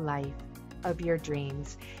the life of your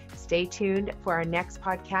dreams. Stay tuned for our next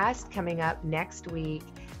podcast coming up next week.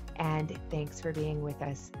 And thanks for being with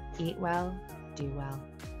us. Eat well, do well.